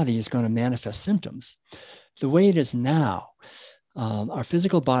physical body is going to manifest symptoms. The way it is now, our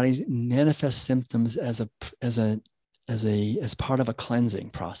physical body manifests symptoms as part of a cleansing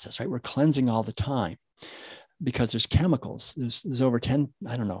process, right? We're cleansing all the time because there's chemicals. There's over 10,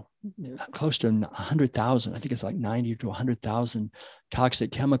 I don't know, close to 100,000. I think it's like 90 to 100,000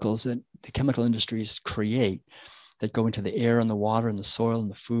 toxic chemicals that the chemical industries create that go into the air and the water and the soil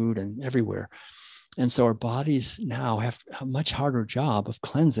and the food and everywhere. And so our bodies now have a much harder job of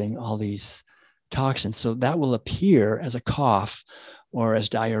cleansing all these toxins. So that will appear as a cough or as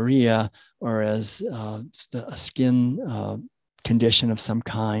diarrhea or as a skin condition of some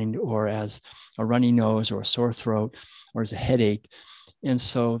kind, or as a runny nose or a sore throat or as a headache. And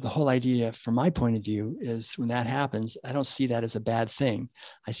so the whole idea from my point of view is when that happens, I don't see that as a bad thing.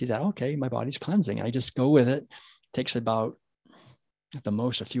 I see that, okay, my body's cleansing. I just go with it. It takes about at the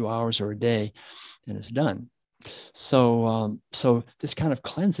most a few hours or a day, and it's done. So this kind of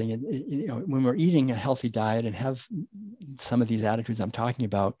cleansing, when we're eating a healthy diet and have some of these attitudes I'm talking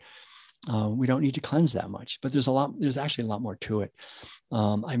about, we don't need to cleanse that much. But there's actually a lot more to it.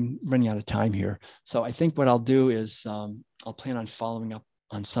 I'm running out of time here. So I think what I'll do is I'll plan on following up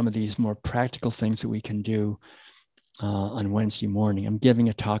on some of these more practical things that we can do on Wednesday morning. I'm giving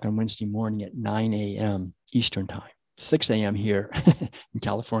a talk on Wednesday morning at 9 a.m. Eastern time. 6 a.m. here in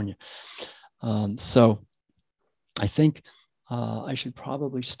California. So I think I should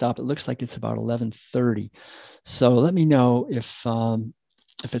probably stop. It looks like it's about 11:30. So let me know if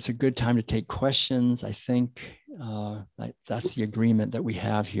it's a good time to take questions. I think that's the agreement that we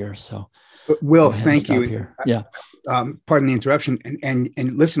have here. So Will, thank you. Here. Yeah. Pardon the interruption.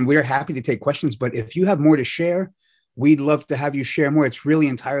 And listen, we're happy to take questions, but if you have more to share, we'd love to have you share more. It's really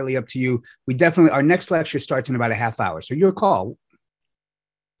entirely up to you. Our next lecture starts in about a half hour. So your call.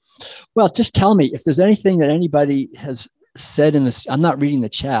 Well, just tell me if there's anything that anybody has said in this. I'm not reading the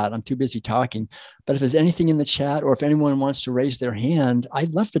chat. I'm too busy talking. But if there's anything in the chat, or if anyone wants to raise their hand,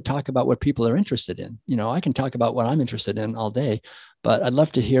 I'd love to talk about what people are interested in. I can talk about what I'm interested in all day, but I'd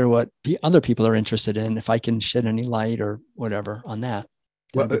love to hear what other people are interested in, if I can shed any light or whatever on that.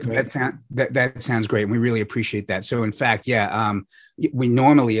 Well, that sounds great. And we really appreciate that. So in fact, we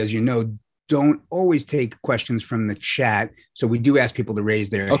normally, as you know, don't always take questions from the chat. So we do ask people to raise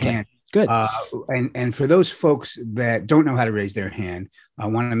their hand. Good. And for those folks that don't know how to raise their hand, I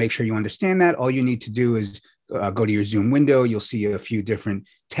want to make sure you understand that. All you need to do is go to your Zoom window. You'll see a few different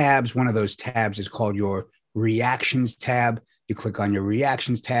tabs. One of those tabs is called your reactions tab. You click on your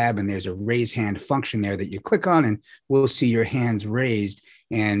reactions tab, and there's a raise hand function there that you click on, and we'll see your hands raised.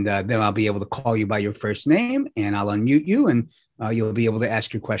 And then I'll be able to call you by your first name, and I'll unmute you, and you'll be able to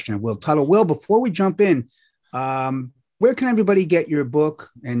ask your question of Will Tuttle. Will, before we jump in, where can everybody get your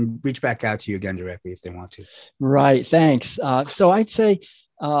book and reach back out to you again directly if they want to? Right. Thanks. So I'd say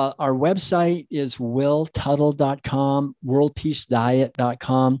our website is willtuttle.com,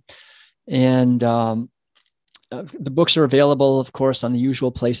 worldpeacediet.com. And the books are available, of course, on the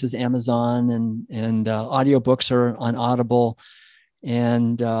usual places, Amazon, and audiobooks are on Audible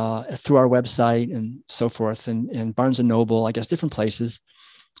and through our website and so forth, and Barnes and Noble, I guess, different places.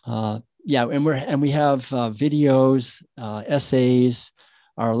 And we have videos, essays,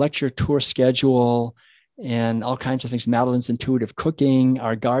 our lecture tour schedule, and all kinds of things. Madeline's intuitive cooking,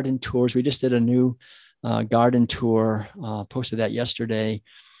 our garden tours. We just did a new garden tour, posted that yesterday.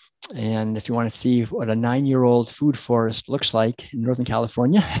 And if you want to see what a 9-year-old food forest looks like in Northern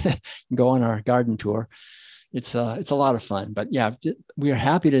California, you can go on our garden tour. It's a lot of fun. But yeah, we are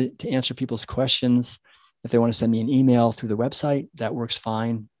happy to answer people's questions. If they want to send me an email through the website, that works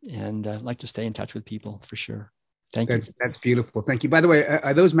fine. And I'd like to stay in touch with people for sure. Thank you. That's beautiful. Thank you. By the way,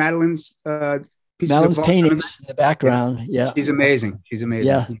 are those Madeline's pieces Madeline's paintings in the background? Yeah. She's amazing. She's amazing.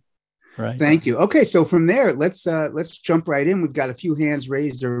 Yeah. Right. Thank you. Okay, so from there, let's jump right in. We've got a few hands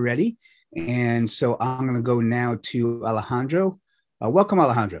raised already, and so I'm going to go now to Alejandro. Welcome,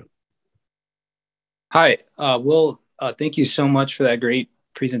 Alejandro. Hi, Will. Thank you so much for that great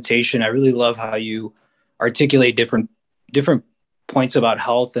presentation. I really love how you articulate different points about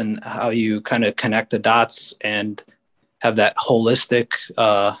health and how you kind of connect the dots and have that holistic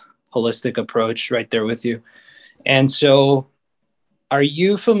approach right there with you. And so, are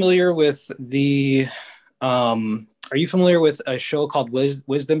you familiar with the are you familiar with a show called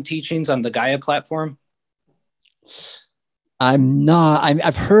Wisdom Teachings on the Gaia platform? I'm not.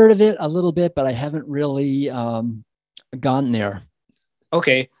 I've heard of it a little bit, but I haven't really gone there.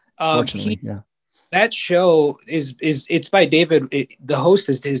 Okay. Fortunately, yeah. That show is it's by David. The host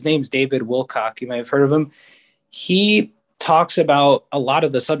is his name's David Wilcock. You might have heard of him. He talks about a lot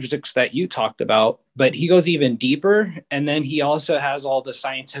of the subjects that you talked about, but he goes even deeper. And then he also has all the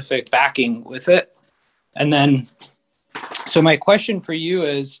scientific backing with it. And then, so my question for you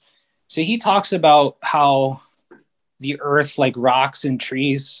is, so he talks about how the earth, like rocks and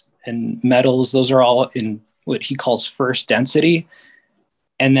trees and metals, those are all in what he calls first density.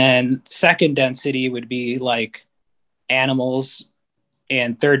 And then second density would be like animals,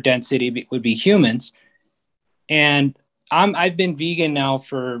 and third density would be humans. And I've been vegan now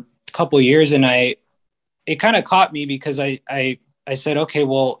for a couple of years, and it kind of caught me because I said, okay,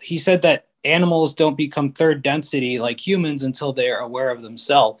 well, he said that animals don't become third density like humans until they're aware of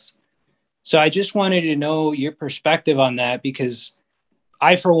themselves. So I just wanted to know your perspective on that, because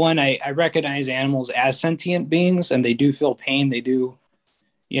for one, I recognize animals as sentient beings, and they do feel pain. They do,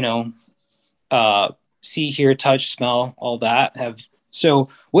 you know, see, hear, touch, smell, all that. So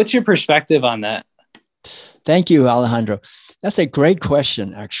what's your perspective on that? Thank you, Alejandro. That's a great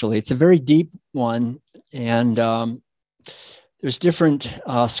question, actually. It's a very deep one. And there's different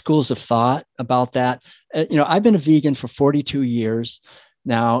schools of thought about that. I've been a vegan for 42 years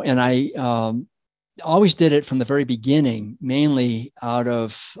now, and I always did it from the very beginning, mainly out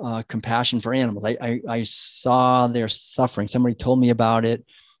of compassion for animals. I saw their suffering. Somebody told me about it,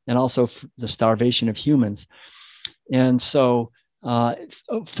 and also the starvation of humans. And so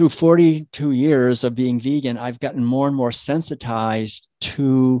through 42 years of being vegan, I've gotten more and more sensitized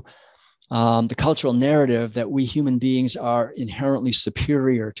to the cultural narrative that we human beings are inherently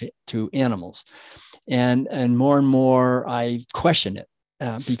superior to animals. And more I question it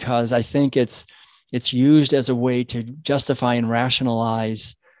because I think it's used as a way to justify and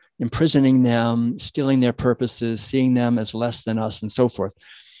rationalize imprisoning them, stealing their purposes, seeing them as less than us, and so forth.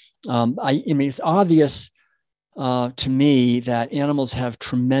 I mean, it's obvious to me that animals have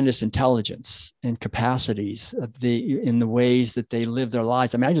tremendous intelligence and capacities in the ways that they live their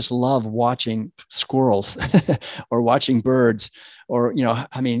lives. I mean, I just love watching squirrels or watching birds, or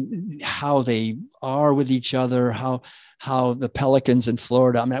I mean, how they are with each other, how the pelicans in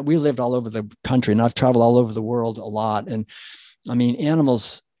Florida. I mean, we lived all over the country, and I've traveled all over the world a lot. And I mean,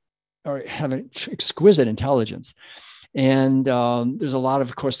 animals have an exquisite intelligence. And there's a lot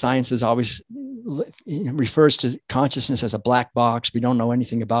of course, science is always refers to consciousness as a black box. We don't know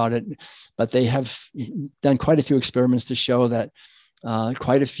anything about it, but they have done quite a few experiments to show that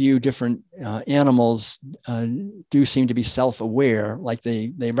quite a few different animals do seem to be self-aware, like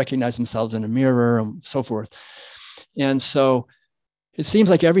they recognize themselves in a mirror and so forth. And so it seems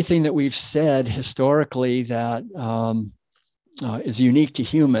like everything that we've said historically that is unique to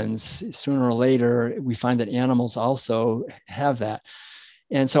humans, sooner or later, we find that animals also have that.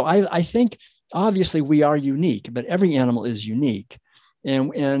 And so I think obviously we are unique, but every animal is unique.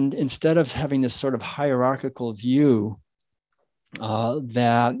 And instead of having this sort of hierarchical view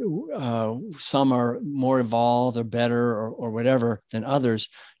that some are more evolved or better or whatever than others,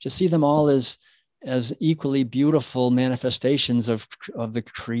 just see them all as equally beautiful manifestations of the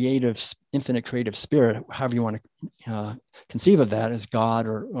infinite creative spirit, however you want to conceive of that, as God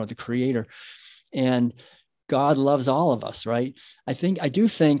or the creator. And God loves all of us, right? I do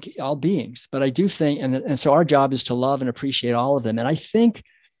think all beings, but I do think, and so our job is to love and appreciate all of them. And I think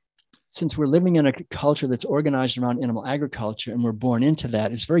since we're living in a culture that's organized around animal agriculture and we're born into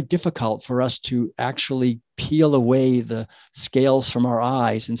that, it's very difficult for us to actually peel away the scales from our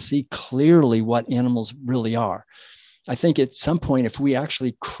eyes and see clearly what animals really are. I think at some point, if we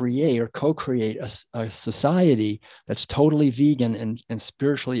actually create or co-create a society that's totally vegan and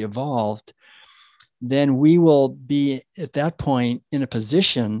spiritually evolved, then we will be at that point in a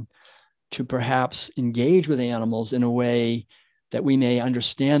position to perhaps engage with animals in a way that we may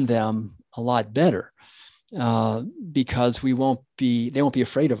understand them a lot better. because they won't be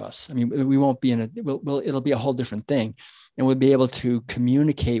afraid of us. I mean, we won't be it'll be a whole different thing, and we'll be able to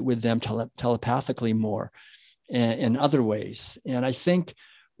communicate with them telepathically more and in other ways. And I think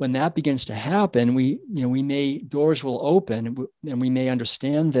when that begins to happen, doors will open, and we may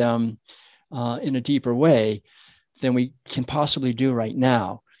understand them in a deeper way than we can possibly do right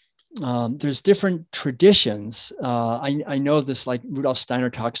now. There's different traditions. I know this, like Rudolf Steiner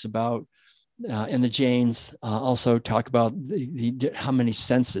talks about, and the Jains also talk about how many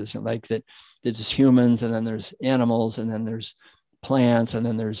senses, like that there's humans, and then there's animals, and then there's plants, and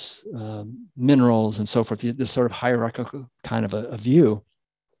then there's minerals and so forth, this sort of hierarchical kind of a view.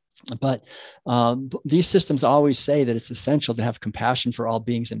 But these systems always say that it's essential to have compassion for all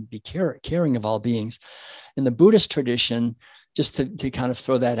beings and be caring of all beings. In the Buddhist tradition, just to kind of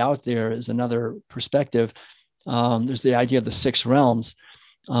throw that out there as another perspective, there's the idea of the six realms.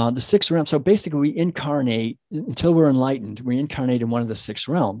 The six realms. So basically, we incarnate until we're enlightened. We incarnate in one of the six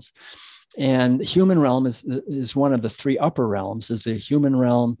realms, and the human realm is one of the three upper realms. Is the human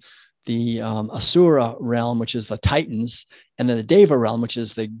realm, the Asura realm, which is the Titans, and then the Deva realm, which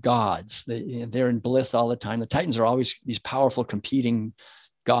is the gods. They're in bliss all the time. The Titans are always these powerful competing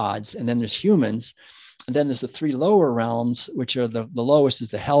gods, and then there's humans. And then there's the three lower realms, which are the lowest is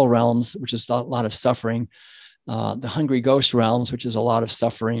the hell realms, which is a lot of suffering. The hungry ghost realms, which is a lot of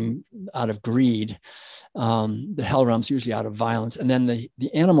suffering out of greed. The hell realms usually out of violence. And then the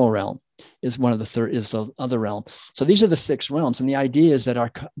animal realm is the other realm. So these are the six realms. And the idea is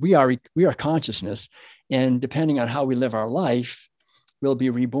that we are consciousness. And depending on how we live our life, we'll be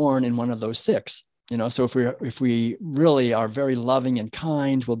reborn in one of those six. So if we really are very loving and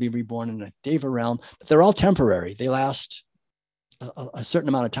kind, we'll be reborn in a Deva realm. But they're all temporary. They last a certain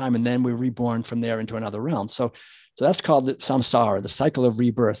amount of time, and then we're reborn from there into another realm. So that's called the samsara, the cycle of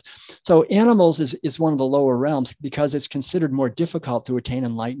rebirth. So animals is one of the lower realms because it's considered more difficult to attain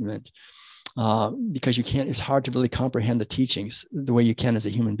enlightenment because it's hard to really comprehend the teachings the way you can as a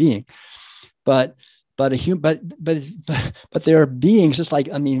human being. But there are beings just like,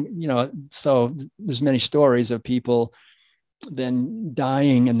 so there's many stories of people then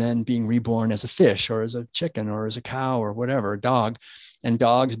dying and then being reborn as a fish or as a chicken or as a cow or whatever, a dog, and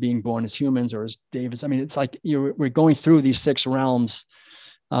dogs being born as humans or as Davids. I mean, it's like we're going through these six realms,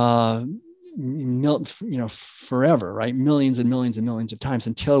 forever, right? Millions and millions and millions of times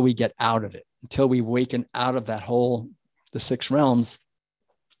until we get out of it, until we waken out of the six realms,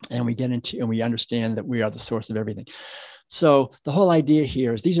 and we we understand that we are the source of everything. So the whole idea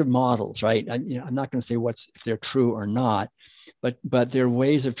here is these are models, right? I'm not going to say if they're true or not, but they're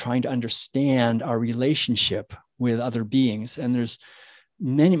ways of trying to understand our relationship with other beings. And there's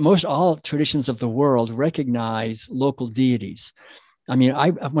most all traditions of the world recognize local deities. I mean,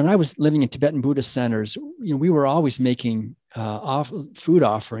 when I was living in Tibetan Buddhist centers, we were always making food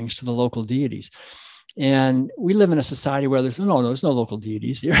offerings to the local deities. And we live in a society where there's no local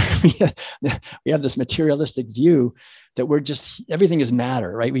deities here. We have this materialistic view that everything is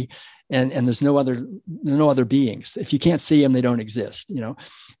matter, right? And there's no other beings. If you can't see them, they don't exist.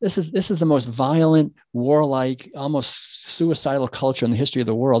 This is the most violent, warlike, almost suicidal culture in the history of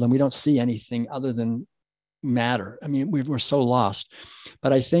the world, and we don't see anything other than matter. I mean, we're so lost.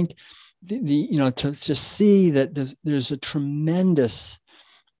 But I think to see that there's a tremendous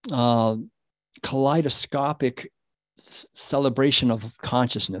kaleidoscopic celebration of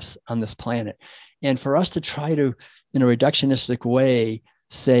consciousness on this planet. And for us to try to, in a reductionistic way,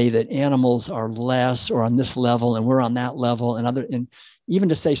 say that animals are less or on this level and we're on that level and even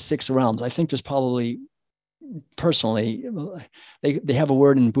to say six realms, I think there's probably, personally, they have a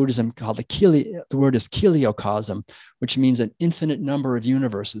word in Buddhism called the word is kiliocosm, which means an infinite number of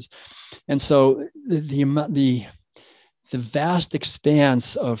universes. And so the vast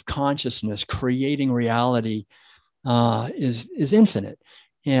expanse of consciousness creating reality is infinite.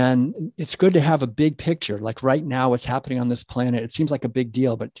 And it's good to have a big picture. Like right now, what's happening on this planet, it seems like a big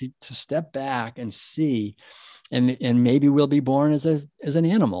deal, but to step back and see, and maybe we'll be born as an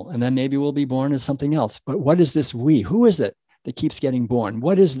animal, and then maybe we'll be born as something else. But what is this we? Who is it that keeps getting born?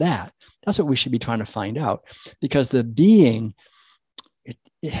 What is that? That's what we should be trying to find out, because the being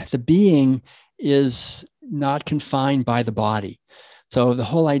is not confined by the body. So the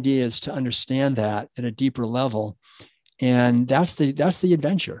whole idea is to understand that at a deeper level. And that's the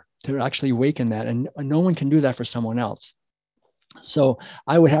adventure, to actually awaken that. And no one can do that for someone else. So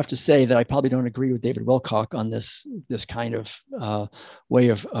I would have to say that I probably don't agree with David Wilcock on this kind of way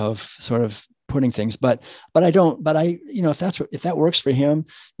of sort of putting things, but if that works for him,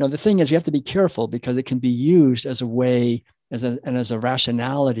 the thing is you have to be careful, because it can be used as a way as a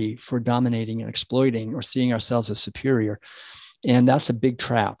rationality for dominating and exploiting or seeing ourselves as superior. And that's a big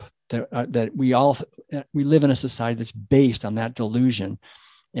trap that we live in a society that's based on that delusion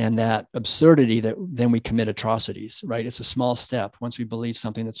and that absurdity, that then we commit atrocities, right? It's a small step once we believe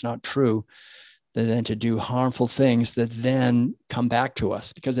something that's not true, then to do harmful things that then come back to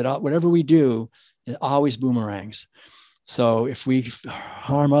us, because whatever we do, it always boomerangs. So if we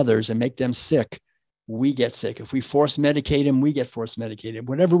harm others and make them sick, we get sick. If we force medicate them, we get force medicated.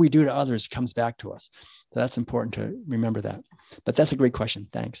 Whatever we do to others comes back to us. So that's important to remember that. But that's a great question.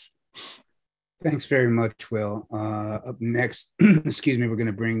 Thanks. Thanks very much, Will. Up next, excuse me, we're going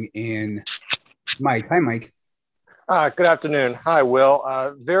to bring in Mike. Hi, Mike. Good afternoon. Hi,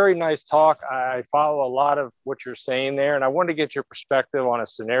 Will. Very nice talk. I follow a lot of what you're saying there, and I wanted to get your perspective on a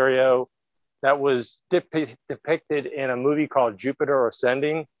scenario that was depicted in a movie called Jupiter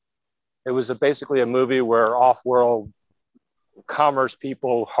Ascending. It was basically a movie where off-world commerce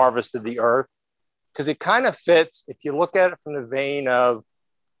people harvested the earth, because it kind of fits, if you look at it from the vein of,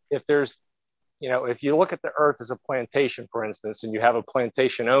 if you look at the earth as a plantation, for instance, and you have a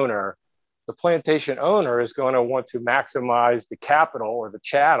plantation owner, the plantation owner is going to want to maximize the capital or the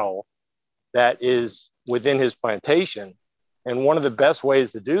chattel that is within his plantation. And one of the best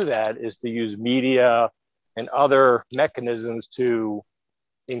ways to do that is to use media and other mechanisms to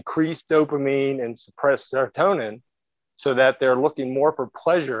increase dopamine and suppress serotonin, so that they're looking more for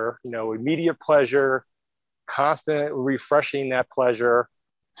pleasure, immediate pleasure, constant refreshing that pleasure,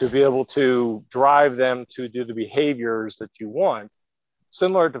 to be able to drive them to do the behaviors that you want.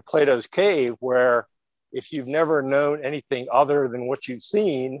 Similar to Plato's cave, where if you've never known anything other than what you've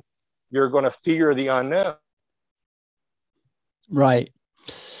seen, you're going to fear the unknown. Right.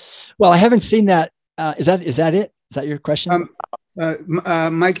 Well, I haven't seen that. Is that it? Is that your question?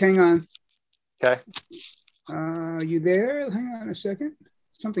 Mike, hang on. Okay. You there? Hang on a second.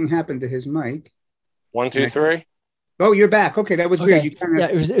 Something happened to his mic. 1, 2, 3. Oh, you're back. Okay, that was weird. You yeah,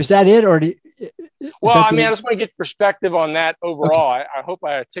 is that it, or? Well, I just want to get perspective on that overall. Okay. I hope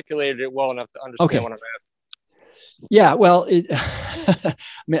I articulated it well enough to understand what I'm asking. Yeah, well,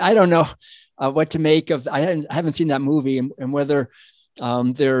 I I don't know what to make of. I haven't seen that movie, and whether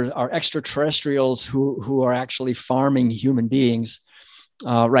there are extraterrestrials who are actually farming human beings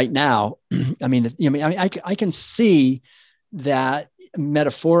right now. I can see that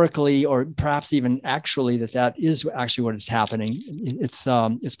metaphorically, or perhaps even actually, that is actually what is happening.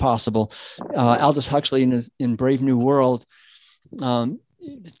 It's possible. Aldous Huxley in Brave New World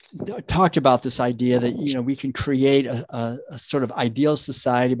talked about this idea that we can create a sort of ideal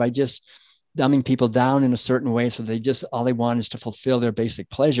society by just dumbing people down in a certain way, so all they want is to fulfill their basic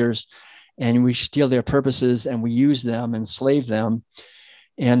pleasures, and we steal their purposes and we use them and slave them.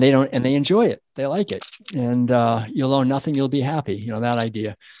 And they enjoy it. They like it. And you'll own nothing, you'll be happy, that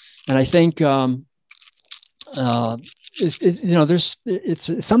idea. And I think,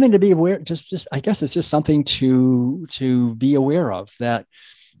 it's something to be aware, I guess it's just something to be aware of, that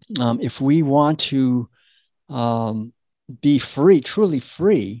if we want to be free, truly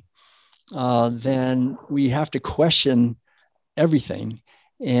free, then we have to question everything.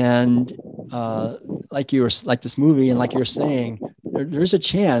 And like this movie, and like you're saying, there's a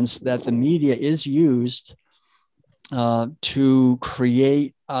chance that the media is used to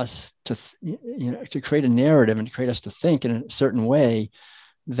create us to create a narrative and to create us to think in a certain way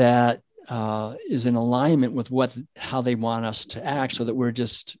that is in alignment with how they want us to act, so that we're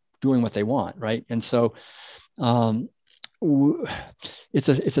just doing what they want, right? And so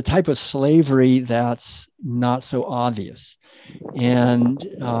it's a type of slavery that's not so obvious. And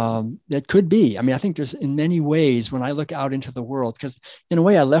it could be. I think there's, in many ways, when I look out into the world, because in a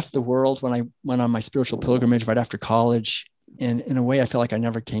way I left the world when I went on my spiritual pilgrimage right after college, and in a way I feel like I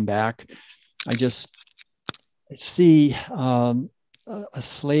never came back. I just see a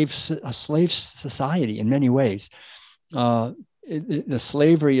slave society in many ways. The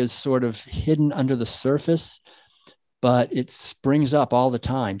slavery is sort of hidden under the surface, but it springs up all the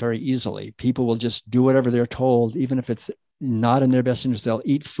time very easily. People will just do whatever they're told, even if it's not in their best interest. They'll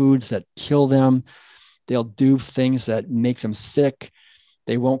eat foods that kill them. They'll do things that make them sick.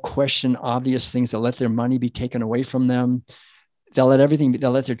 They won't question obvious things. They'll let their money be taken away from them. They'll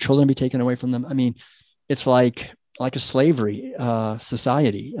let their children be taken away from them. It's like a slavery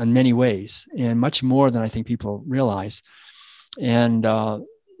society in many ways, and much more than I think people realize. And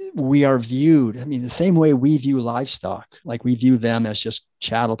we are viewed, the same way we view livestock, like we view them as just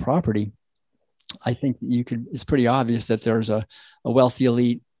chattel property. I think it's pretty obvious that there's a wealthy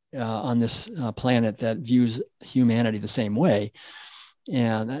elite on this planet that views humanity the same way.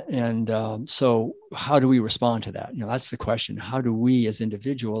 So how do we respond to that? That's the question. How do we as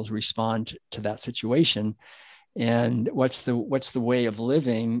individuals respond to that situation? And what's the way of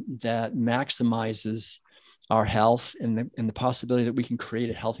living that maximizes our health and the possibility that we can create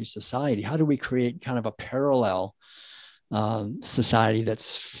a healthy society? How do we create kind of a parallel society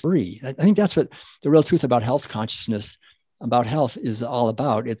that's free? I think that's what the real truth about health consciousness, about health, is all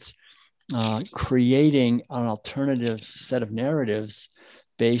about. It's creating an alternative set of narratives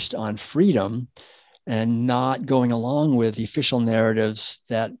based on freedom and not going along with the official narratives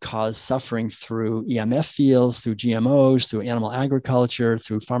that cause suffering through EMF fields, through GMOs, through animal agriculture,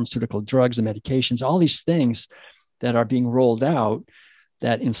 through pharmaceutical drugs and medications, all these things that are being rolled out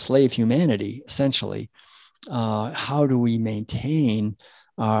that enslave humanity, essentially. How do we maintain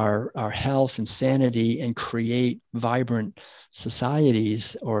our health and sanity and create vibrant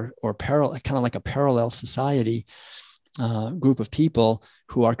societies or kind of like a parallel society group of people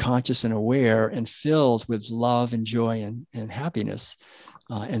who are conscious and aware and filled with love and joy and happiness,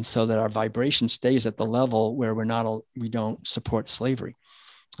 and so that our vibration stays at the level where we don't support slavery.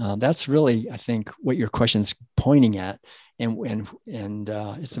 That's really, I think, what your question's pointing at, and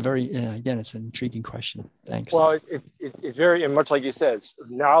it's a very again, it's an intriguing question. Thanks. Well, it's very, and much like you said,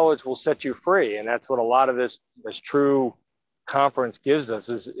 knowledge will set you free, and that's what a lot of this true conference gives us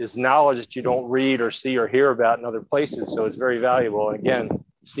is knowledge that you don't read or see or hear about in other places. So it's very valuable. And again,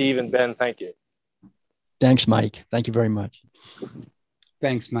 Steve and Ben, thank you. Thanks, Mike. Thank you very much.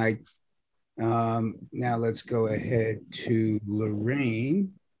 Thanks, Mike. Now let's go ahead to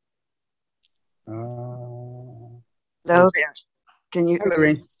Lorraine. Hello there. Can you? Hi,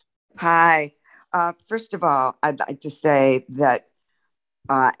 Lorraine. Hi. First of all, I'd like to say that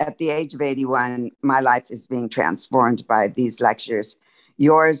at the age of 81, my life is being transformed by these lectures,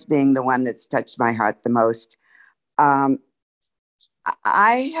 yours being the one that's touched my heart the most. I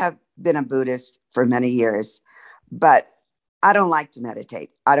have been a Buddhist for many years, but I don't like to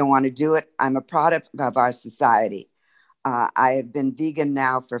meditate. I don't want to do it. I'm a product of our society. I have been vegan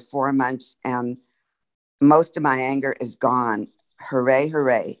now for 4 months, and most of my anger is gone. Hooray,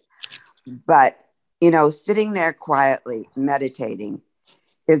 hooray. But, sitting there quietly meditating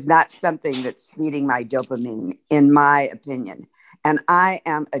is not something that's feeding my dopamine, in my opinion. And I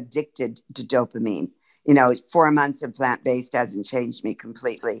am addicted to dopamine. 4 months of plant-based hasn't changed me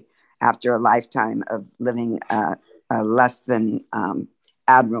completely after a lifetime of living a less than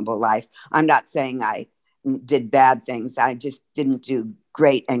admirable life. I'm not saying I did bad things. I just didn't do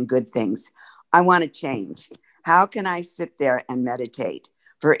great and good things. I want to change. How can I sit there and meditate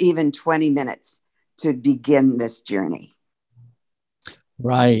for even 20 minutes to begin this journey?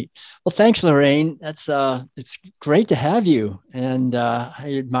 Right. Well, thanks, Lorraine. It's great to have you. And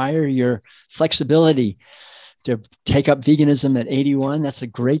I admire your flexibility to take up veganism at 81. That's a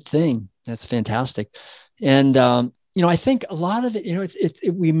great thing. That's fantastic. And, I think a lot of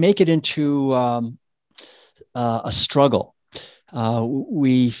it, we make it into a struggle.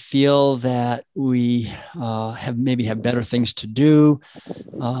 We feel that we have better things to do,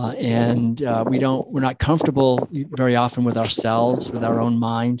 and we're not comfortable very often with ourselves, with our own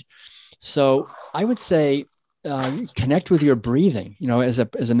mind. So I would say connect with your breathing. As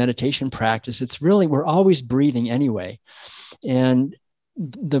a meditation practice, it's really, we're always breathing anyway, and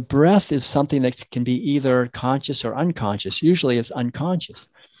the breath is something that can be either conscious or unconscious. Usually, it's unconscious.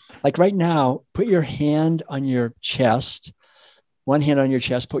 Like right now, put your hand on your chest. One hand on your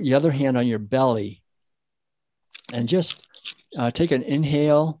chest, put the other hand on your belly, and just take an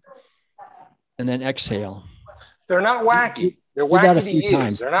inhale and then exhale. They're not wacky. They're wacky to you.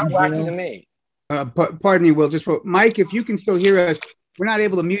 Times. They're not wacky to me. Pardon me, Will. Just for Mike, if you can still hear us, we're not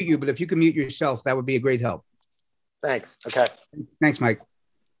able to mute you, but if you can mute yourself, that would be a great help. Thanks. Okay. Thanks, Mike.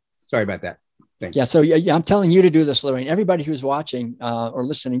 Sorry about that. Thanks. Yeah. So I'm telling you to do this, Lorraine. Everybody who's watching or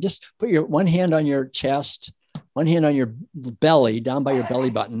listening, just put your one hand on your chest, one hand on your belly, down by your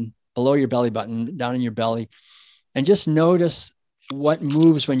belly button, below your belly button, down in your belly, and just notice what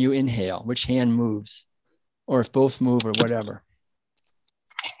moves when you inhale, which hand moves, or if both move or whatever.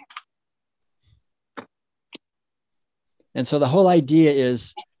 And so the whole idea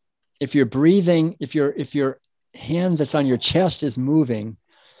is, if you're breathing, if your hand that's on your chest is moving,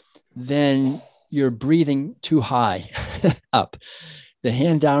 then you're breathing too high up. The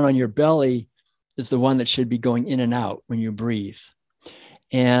hand down on your belly is the one that should be going in and out when you breathe.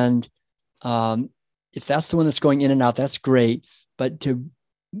 And if that's the one that's going in and out, that's great. But to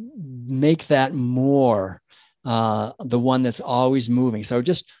make that more the one that's always moving. So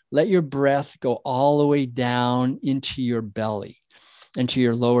just let your breath go all the way down into your belly, into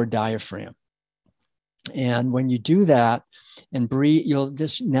your lower diaphragm. And when you do that and breathe, you'll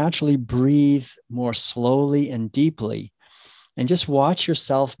just naturally breathe more slowly and deeply. And just watch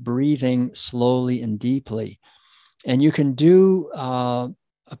yourself breathing slowly and deeply. And you can do a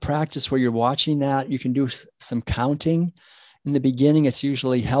practice where you're watching that. You can do some counting. In the beginning, it's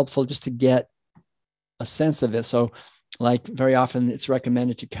usually helpful just to get a sense of it. So like very often it's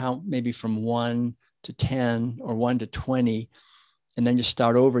recommended to count maybe from 1 to 10 or 1 to 20, and then just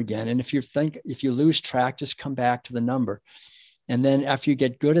start over again. And if you lose track, just come back to the number. And then after you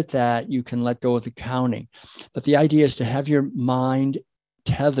get good at that, you can let go of the counting. But the idea is to have your mind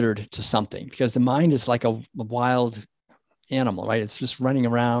tethered to something, because the mind is like a wild animal, right? It's just running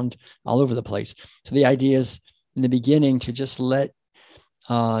around all over the place. So the idea is in the beginning to just let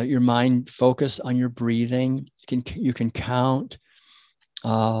your mind focus on your breathing. You can count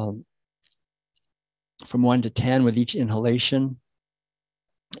from 1 to 10 with each inhalation,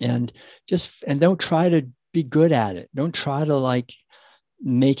 and don't try to be good at it. Don't try to like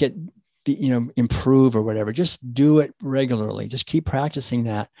make it improve or whatever. Just do it regularly. Just keep practicing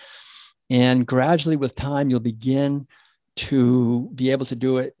that. And gradually with time, you'll begin to be able to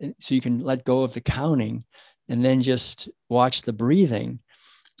do it so you can let go of the counting and then just watch the breathing.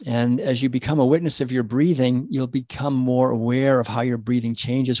 And as you become a witness of your breathing, you'll become more aware of how your breathing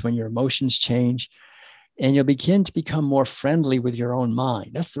changes when your emotions change. And you'll begin to become more friendly with your own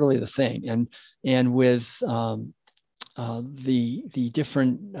mind. That's really the thing. And with the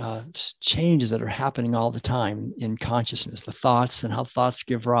different changes that are happening all the time in consciousness, the thoughts and how thoughts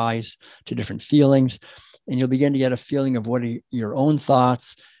give rise to different feelings. And you'll begin to get a feeling of what are your own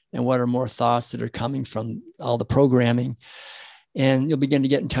thoughts and what are more thoughts that are coming from all the programming. And you'll begin to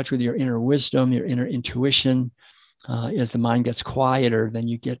get in touch with your inner wisdom, your inner intuition. As the mind gets quieter, then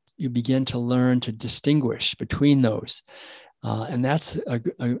you begin to learn to distinguish between those. And that's,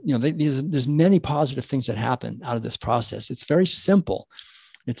 there's many positive things that happen out of this process. It's very simple.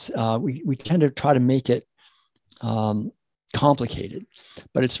 We tend to try to make it complicated,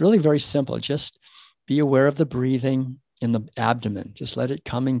 but it's really very simple. Just be aware of the breathing in the abdomen. Just let it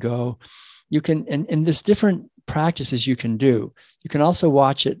come and go. You can, and there's different practices you can do. You can also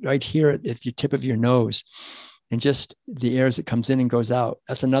watch it right here at the tip of your nose, and just the air as it comes in and goes out.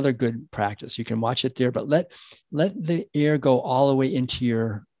 That's another good practice. You can watch it there, but let the air go all the way into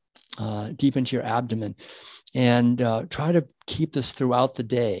your, deep into your abdomen, and try to keep this throughout the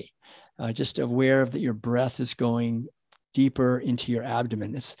day. Just aware of that your breath is going deeper into your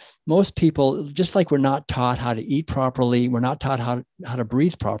abdomen. Most people, just like we're not taught how to eat properly, we're not taught how to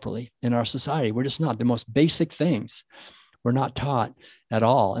breathe properly in our society. We're just not. The most basic things we're not taught at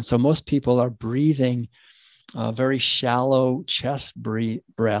all. And so most people are breathing very shallow chest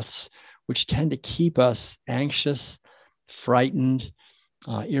breaths, which tend to keep us anxious, frightened,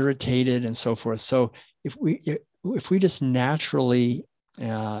 irritated, and so forth. So if we just naturally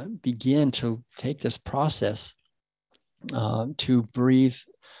begin to take this process to breathe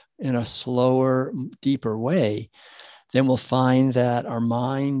in a slower, deeper way, then we'll find that our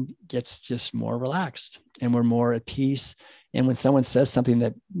mind gets just more relaxed and we're more at peace. And when someone says something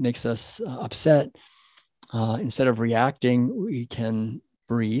that makes us upset, instead of reacting, we can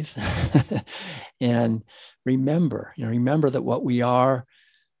breathe and remember that what we are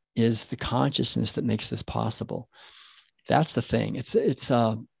is the consciousness that makes this possible. That's the thing. It's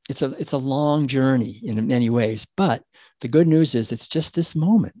a long journey in many ways, but the good news is it's just this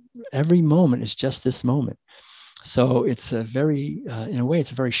moment. Every moment is just this moment. So it's in a way,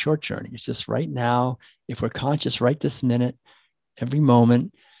 it's a very short journey. It's just right now. If we're conscious right this minute, every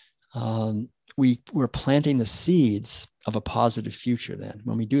moment, we're planting the seeds of a positive future. Then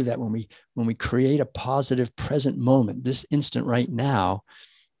when we do that, when we create a positive present moment, this instant right now,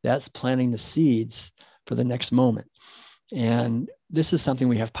 that's planting the seeds for the next moment. And this is something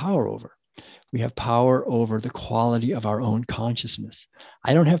we have power over. We have power over the quality of our own consciousness.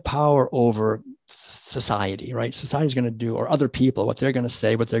 I don't have power over society, right? Society's going to do, or other people, what they're going to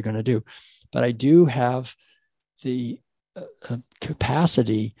say, what they're going to do. But I do have the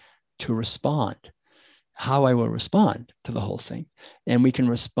capacity to respond, how I will respond to the whole thing. And we can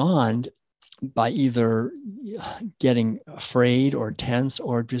respond by either getting afraid or tense,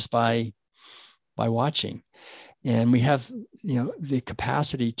 or just by watching. And we have, the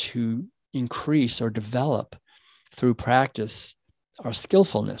capacity to increase or develop through practice our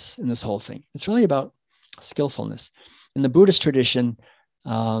skillfulness in this whole thing. It's really about skillfulness. In the Buddhist tradition,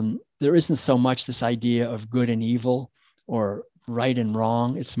 there isn't so much this idea of good and evil or right and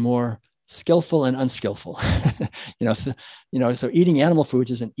wrong. It's more skillful and unskillful. So eating animal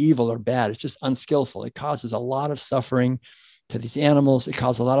foods isn't evil or bad. It's just unskillful. It causes a lot of suffering to these animals. It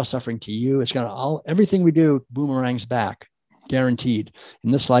caused a lot of suffering to you. It's going to everything we do boomerangs back, guaranteed,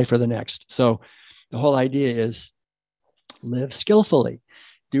 in this life or the next. So the whole idea is live skillfully,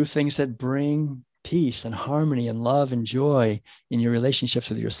 do things that bring peace and harmony and love and joy in your relationships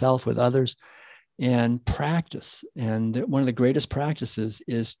with yourself, with others, and practice. And one of the greatest practices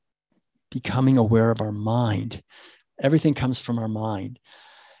is becoming aware of our mind. Everything comes from our mind.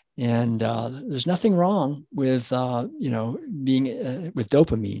 And there's nothing wrong with, being with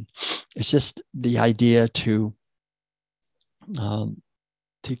dopamine. It's just the idea to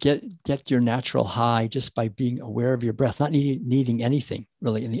get your natural high just by being aware of your breath, not needing anything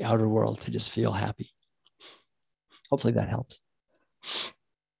really in the outer world to just feel happy. Hopefully that helps.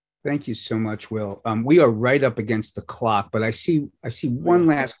 Thank you so much, Will. We are right up against the clock, but I see one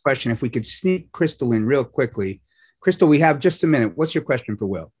last question. If we could sneak Crystal in real quickly. Crystal, we have just a minute. What's your question for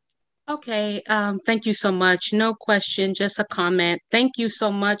Will? Okay, thank you so much. No question, just a comment. Thank you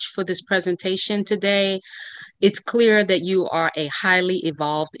so much for this presentation today. It's clear that you are a highly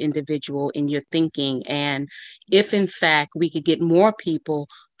evolved individual in your thinking. And if in fact we could get more people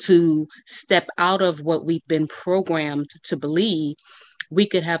to step out of what we've been programmed to believe, we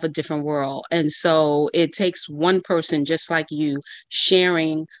could have a different world. And so it takes one person just like you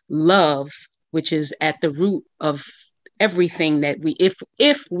sharing love, which is at the root of everything that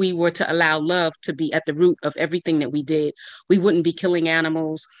if we were to allow love to be at the root of everything that we did, we wouldn't be killing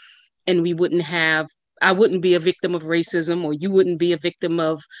animals, and I wouldn't be a victim of racism, or you wouldn't be a victim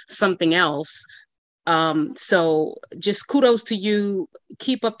of something else. So just kudos to you.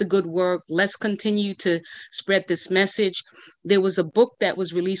 Keep up the good work. Let's continue to spread this message. There was a book that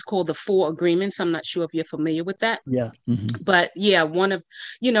was released called The Four Agreements. I'm not sure if you're familiar with that. Yeah. Mm-hmm. But yeah, one of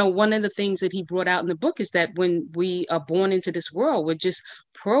the things that he brought out in the book is that when we are born into this world, we're just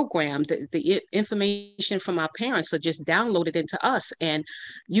programmed. The information from our parents are just downloaded into us. And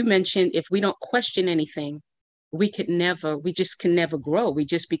you mentioned if we don't question anything, we just can never grow. We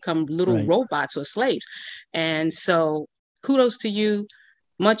just become little robots or slaves. And so kudos to you.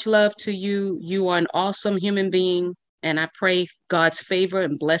 Much love to you. You are an awesome human being. And I pray God's favor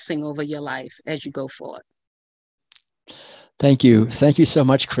and blessing over your life as you go forward. Thank you. Thank you so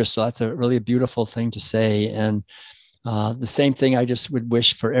much, Crystal. That's a really beautiful thing to say. And the same thing I just would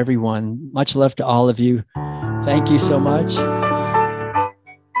wish for everyone. Much love to all of you. Thank you so much.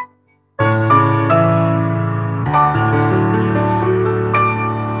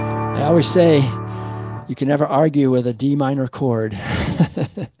 I always say you can never argue with a D minor chord.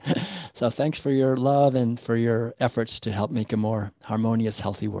 So thanks for your love and for your efforts to help make a more harmonious,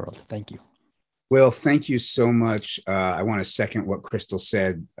 healthy world. Thank you. Will, thank you so much. I want to second what Crystal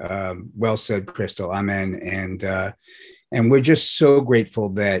said. Well said, Crystal. Amen. And we're just so grateful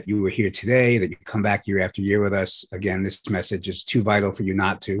that you were here today, that you come back year after year with us. Again, this message is too vital for you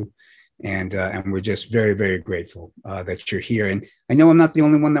not to. And we're just very, very grateful that you're here. And I know I'm not the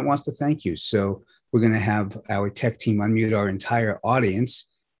only one that wants to thank you. So we're going to have our tech team unmute our entire audience.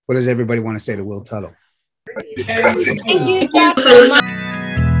 What does everybody want to say to Will Tuttle? Thank you so much.